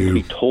don't want to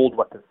be told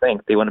what to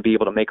think; they want to be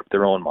able to make up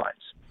their own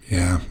minds.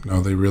 Yeah,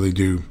 no, they really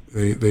do.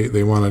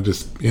 They want to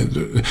just.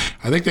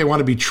 I think they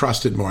want to be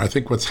trusted more. I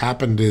think what's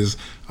happened is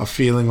a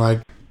feeling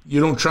like, you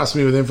don't trust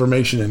me with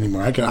information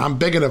anymore. I'm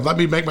big enough. Let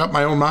me make up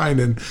my own mind.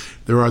 And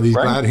there are these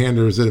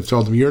glad-handers that have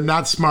told them, you're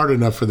not smart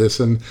enough for this.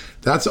 And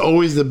that's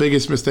always the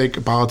biggest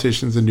mistake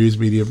politicians and news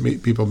media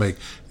people make.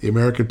 The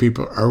American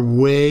people are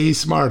way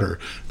smarter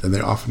than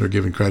they often are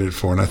given credit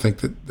for. And I think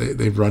that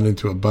they've run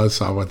into a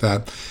buzzsaw with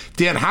that.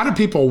 Dan, how do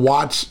people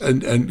watch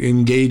and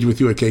engage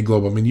with you at K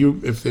Global? I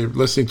mean, if they're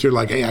listening to you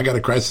like, hey, I got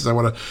a crisis, I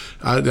want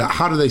to,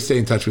 how do they stay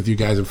in touch with you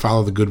guys and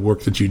follow the good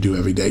work that you do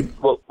every day?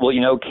 Well,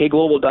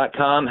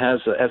 kglobal.com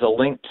has a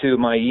link to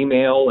my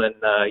email, and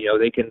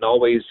they can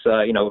always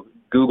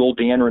Google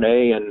Dan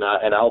Renee and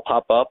I'll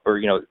pop up, or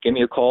give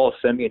me a call,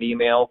 send me an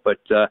email. But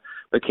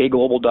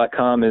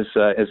kglobal.com is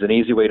an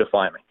easy way to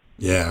find me.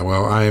 Yeah,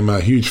 well, I am a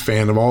huge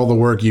fan of all the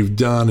work you've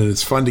done, and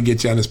it's fun to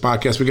get you on this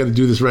podcast. We got to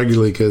do this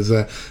regularly because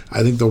I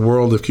think the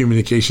world of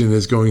communication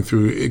is going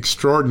through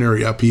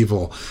extraordinary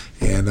upheaval,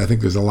 and I think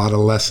there's a lot of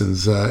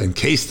lessons and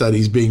case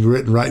studies being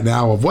written right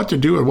now of what to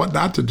do and what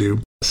not to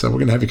do. So we're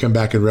going to have you come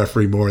back and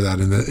referee more of that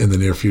in the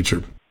near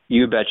future.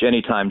 You betcha.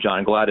 Anytime,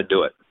 John. Glad to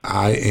do it.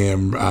 I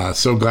am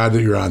so glad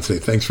that you're on today.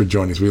 Thanks for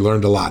joining us. We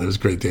learned a lot. It was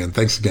great, Dan.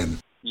 Thanks again.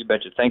 You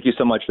betcha. Thank you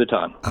so much for the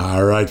time.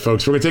 All right,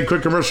 folks. We're going to take a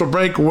quick commercial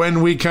break.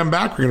 When we come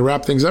back, we're going to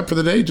wrap things up for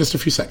the day. Just a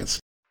few seconds.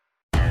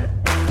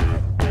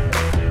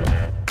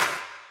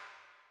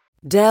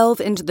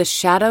 Delve into the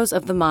shadows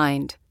of the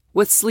mind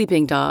with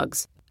Sleeping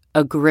Dogs,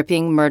 a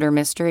gripping murder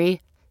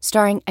mystery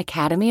starring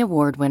Academy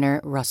Award winner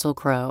Russell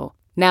Crowe.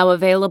 Now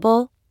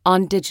available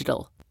on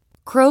digital.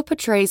 Crowe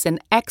portrays an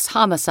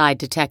ex-homicide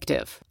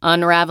detective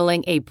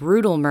unraveling a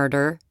brutal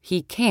murder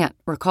he can't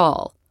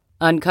recall.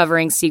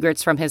 Uncovering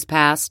secrets from his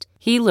past,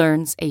 he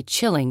learns a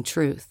chilling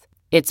truth.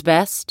 It's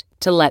best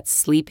to let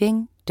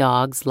sleeping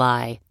dogs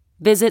lie.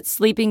 Visit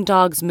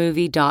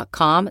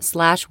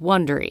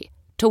sleepingdogsmovie.com/Wondery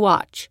to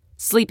watch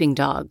Sleeping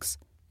Dogs,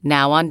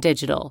 now on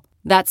digital.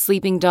 That's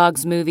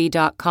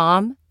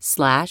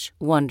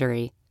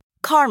sleepingdogsmovie.com/Wondery.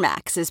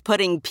 CarMax is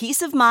putting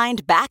peace of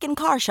mind back in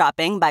car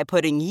shopping by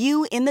putting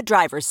you in the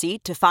driver's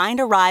seat to find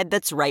a ride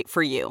that's right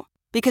for you.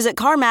 Because at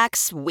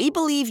CarMax, we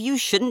believe you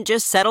shouldn't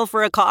just settle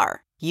for a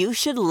car. You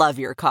should love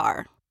your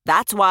car.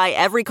 That's why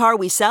every car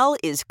we sell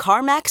is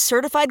CarMax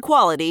certified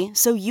quality,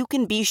 so you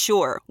can be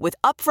sure with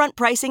upfront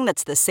pricing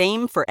that's the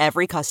same for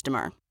every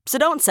customer. So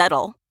don't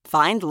settle.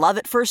 Find love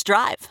at first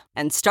drive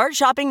and start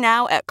shopping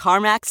now at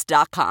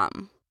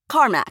CarMax.com.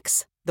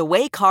 CarMax, the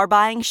way car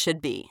buying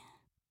should be.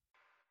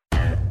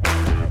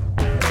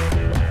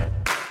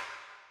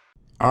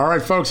 All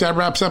right, folks, that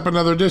wraps up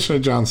another edition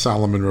of John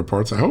Solomon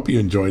Reports. I hope you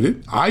enjoyed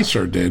it. I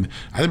sure did.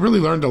 I really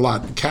learned a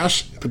lot.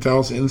 Kash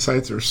Patel's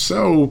insights are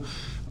so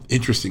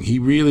interesting. He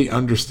really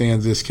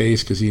understands this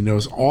case because he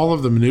knows all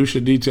of the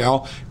minutia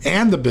detail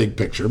and the big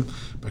picture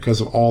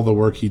because of all the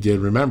work he did.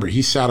 Remember,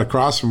 he sat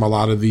across from a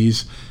lot of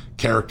these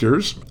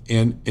characters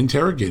and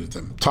interrogated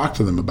them, talked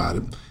to them about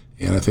it.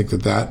 And I think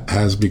that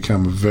has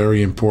become a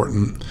very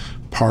important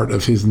part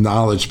of his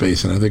knowledge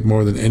base. And I think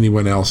more than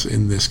anyone else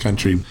in this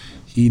country,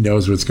 he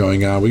knows what's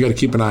going on. We got to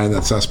keep an eye on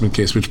that Sussman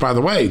case, which, by the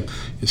way,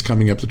 is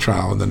coming up to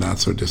trial in the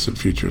not-so-distant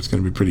future. It's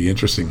going to be pretty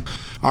interesting.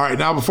 All right,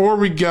 now before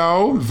we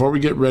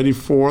get ready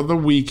for the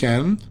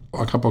weekend,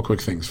 a couple of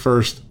quick things.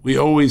 First, we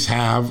always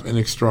have an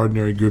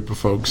extraordinary group of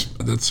folks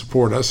that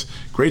support us.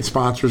 Great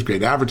sponsors,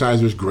 great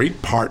advertisers,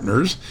 great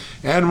partners.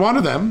 And one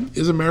of them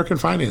is American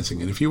Financing.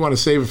 And if you want to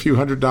save a few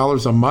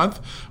 $100s a month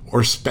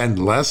or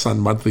spend less on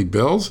monthly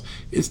bills,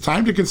 it's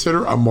time to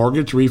consider a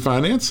mortgage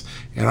refinance.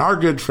 And our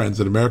good friends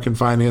at American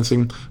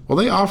Financing, well,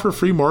 they offer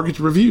free mortgage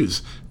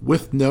reviews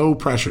with no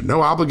pressure,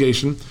 no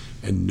obligation,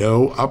 and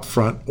no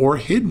upfront or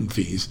hidden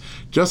fees.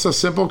 Just a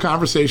simple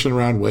conversation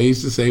around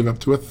ways to save up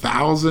to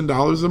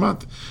 $1,000 a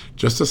month.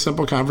 Just a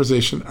simple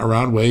conversation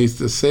around ways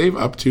to save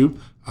up to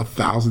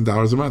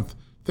 $1,000 a month.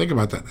 Think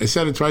about that. I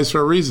said it twice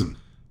for a reason.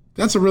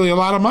 That's really a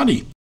lot of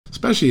money,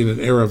 especially in an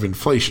era of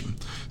inflation.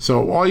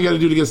 So all you got to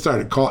do to get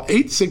started, call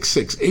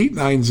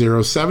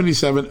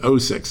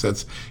 866-890-7706.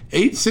 That's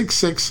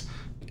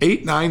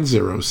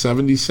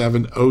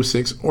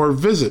 866-890-7706, or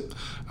visit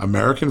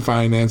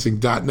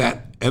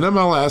AmericanFinancing.net,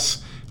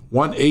 NMLS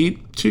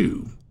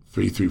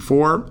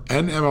 182334,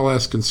 and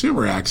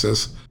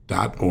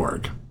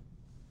MLSConsumerAccess.org.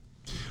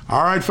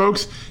 All right,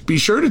 folks, be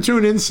sure to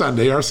tune in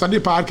Sunday. Our Sunday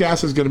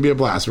podcast is going to be a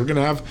blast. We're going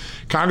to have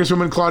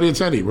Congresswoman Claudia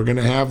Tenney. We're going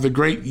to have the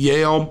great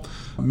Yale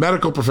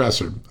medical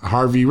professor,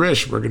 Harvey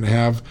Risch. We're going to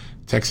have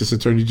Texas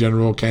Attorney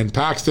General Ken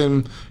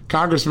Paxton,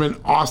 Congressman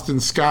Austin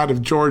Scott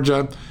of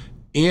Georgia,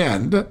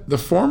 and the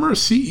former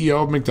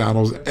CEO of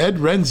McDonald's, Ed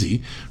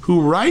Renzi,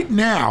 who right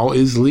now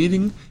is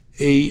leading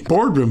a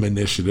boardroom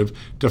initiative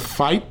to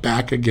fight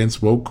back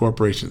against woke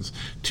corporations,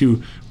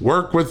 to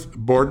work with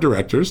board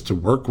directors, to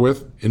work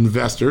with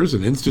investors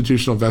and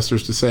institutional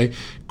investors to say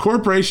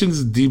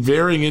corporations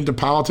veering into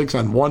politics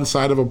on one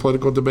side of a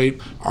political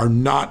debate are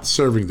not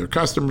serving their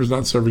customers,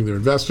 not serving their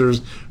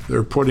investors.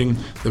 They're putting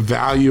the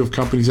value of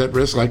companies at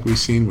risk, like we've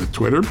seen with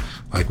Twitter,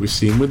 like we've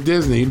seen with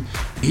Disney.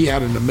 He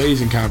had an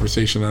amazing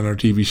conversation on our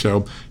TV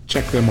show.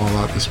 Check them all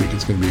out this week.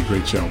 It's going to be a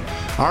great show.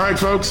 All right,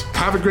 folks,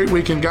 have a great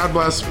weekend. God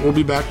bless. We'll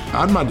be back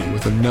on Monday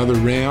with another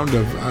round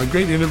of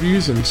great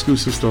interviews and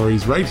exclusive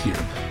stories right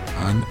here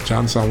on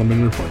John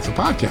Solomon Reports, a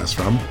podcast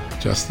from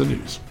Just the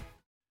News.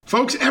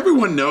 Folks,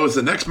 everyone knows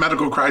the next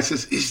medical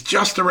crisis is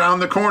just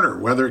around the corner,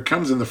 whether it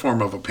comes in the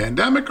form of a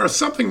pandemic or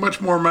something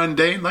much more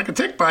mundane like a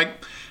tick bite.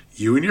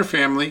 You and your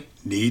family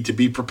need to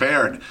be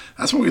prepared.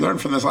 That's what we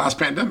learned from this last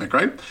pandemic,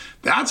 right?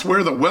 That's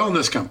where the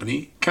Wellness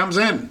Company comes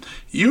in.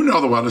 You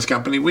know the Wellness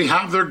Company. We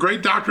have their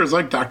great doctors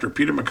like Dr.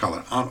 Peter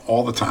McCullough on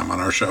all the time on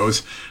our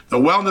shows. The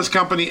Wellness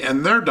Company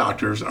and their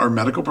doctors are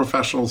medical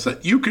professionals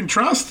that you can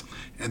trust,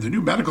 and their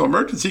new medical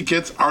emergency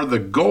kits are the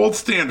gold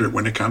standard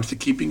when it comes to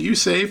keeping you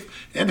safe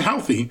and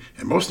healthy,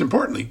 and most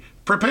importantly,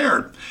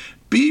 prepared.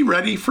 Be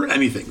ready for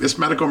anything. This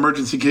medical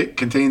emergency kit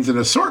contains an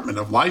assortment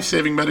of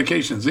life-saving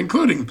medications,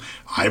 including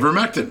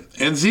ivermectin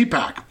and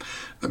Z-Pak.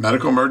 The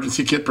medical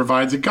emergency kit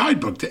provides a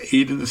guidebook to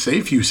aid in the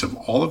safe use of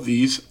all of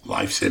these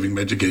life-saving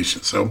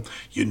medications, so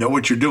you know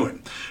what you're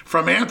doing.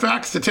 From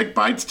anthrax to tick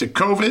bites to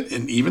COVID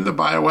and even the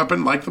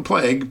bioweapon like the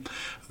plague,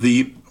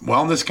 the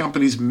Wellness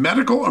Company's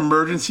medical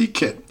emergency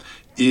kit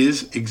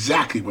is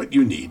exactly what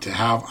you need to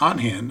have on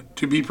hand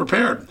to be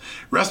prepared.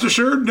 Rest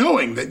assured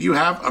knowing that you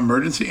have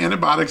emergency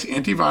antibiotics,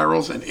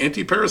 antivirals, and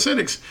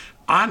antiparasitics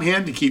on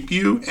hand to keep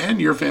you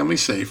and your family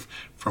safe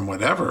from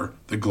whatever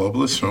the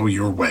globalists throw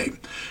your way.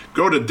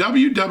 Go to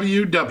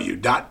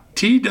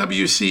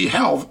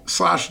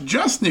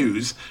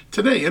www.twchealth/justnews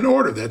today and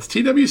order. That's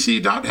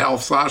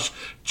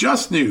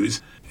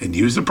twc.health/justnews and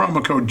use the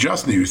promo code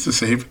JUSTNEWS to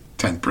save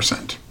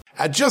 10%.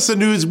 At Just the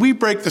News, we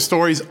break the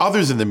stories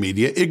others in the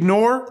media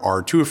ignore or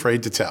are too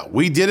afraid to tell.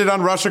 We did it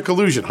on Russia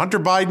collusion, Hunter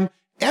Biden,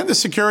 and the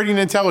security and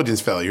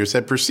intelligence failures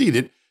that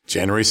preceded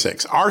January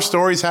 6th. Our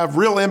stories have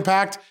real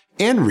impact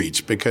and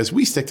reach because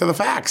we stick to the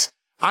facts.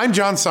 I'm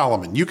John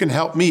Solomon. You can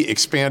help me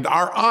expand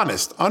our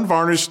honest,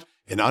 unvarnished,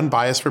 and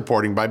unbiased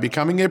reporting by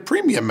becoming a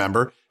premium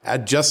member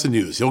at Just the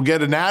News. You'll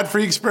get an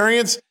ad-free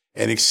experience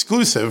and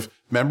exclusive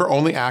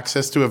member-only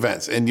access to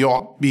events, and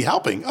you'll be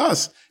helping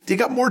us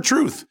dig up more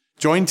truth.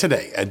 Join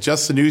today at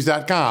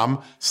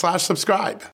justthenews.com/subscribe.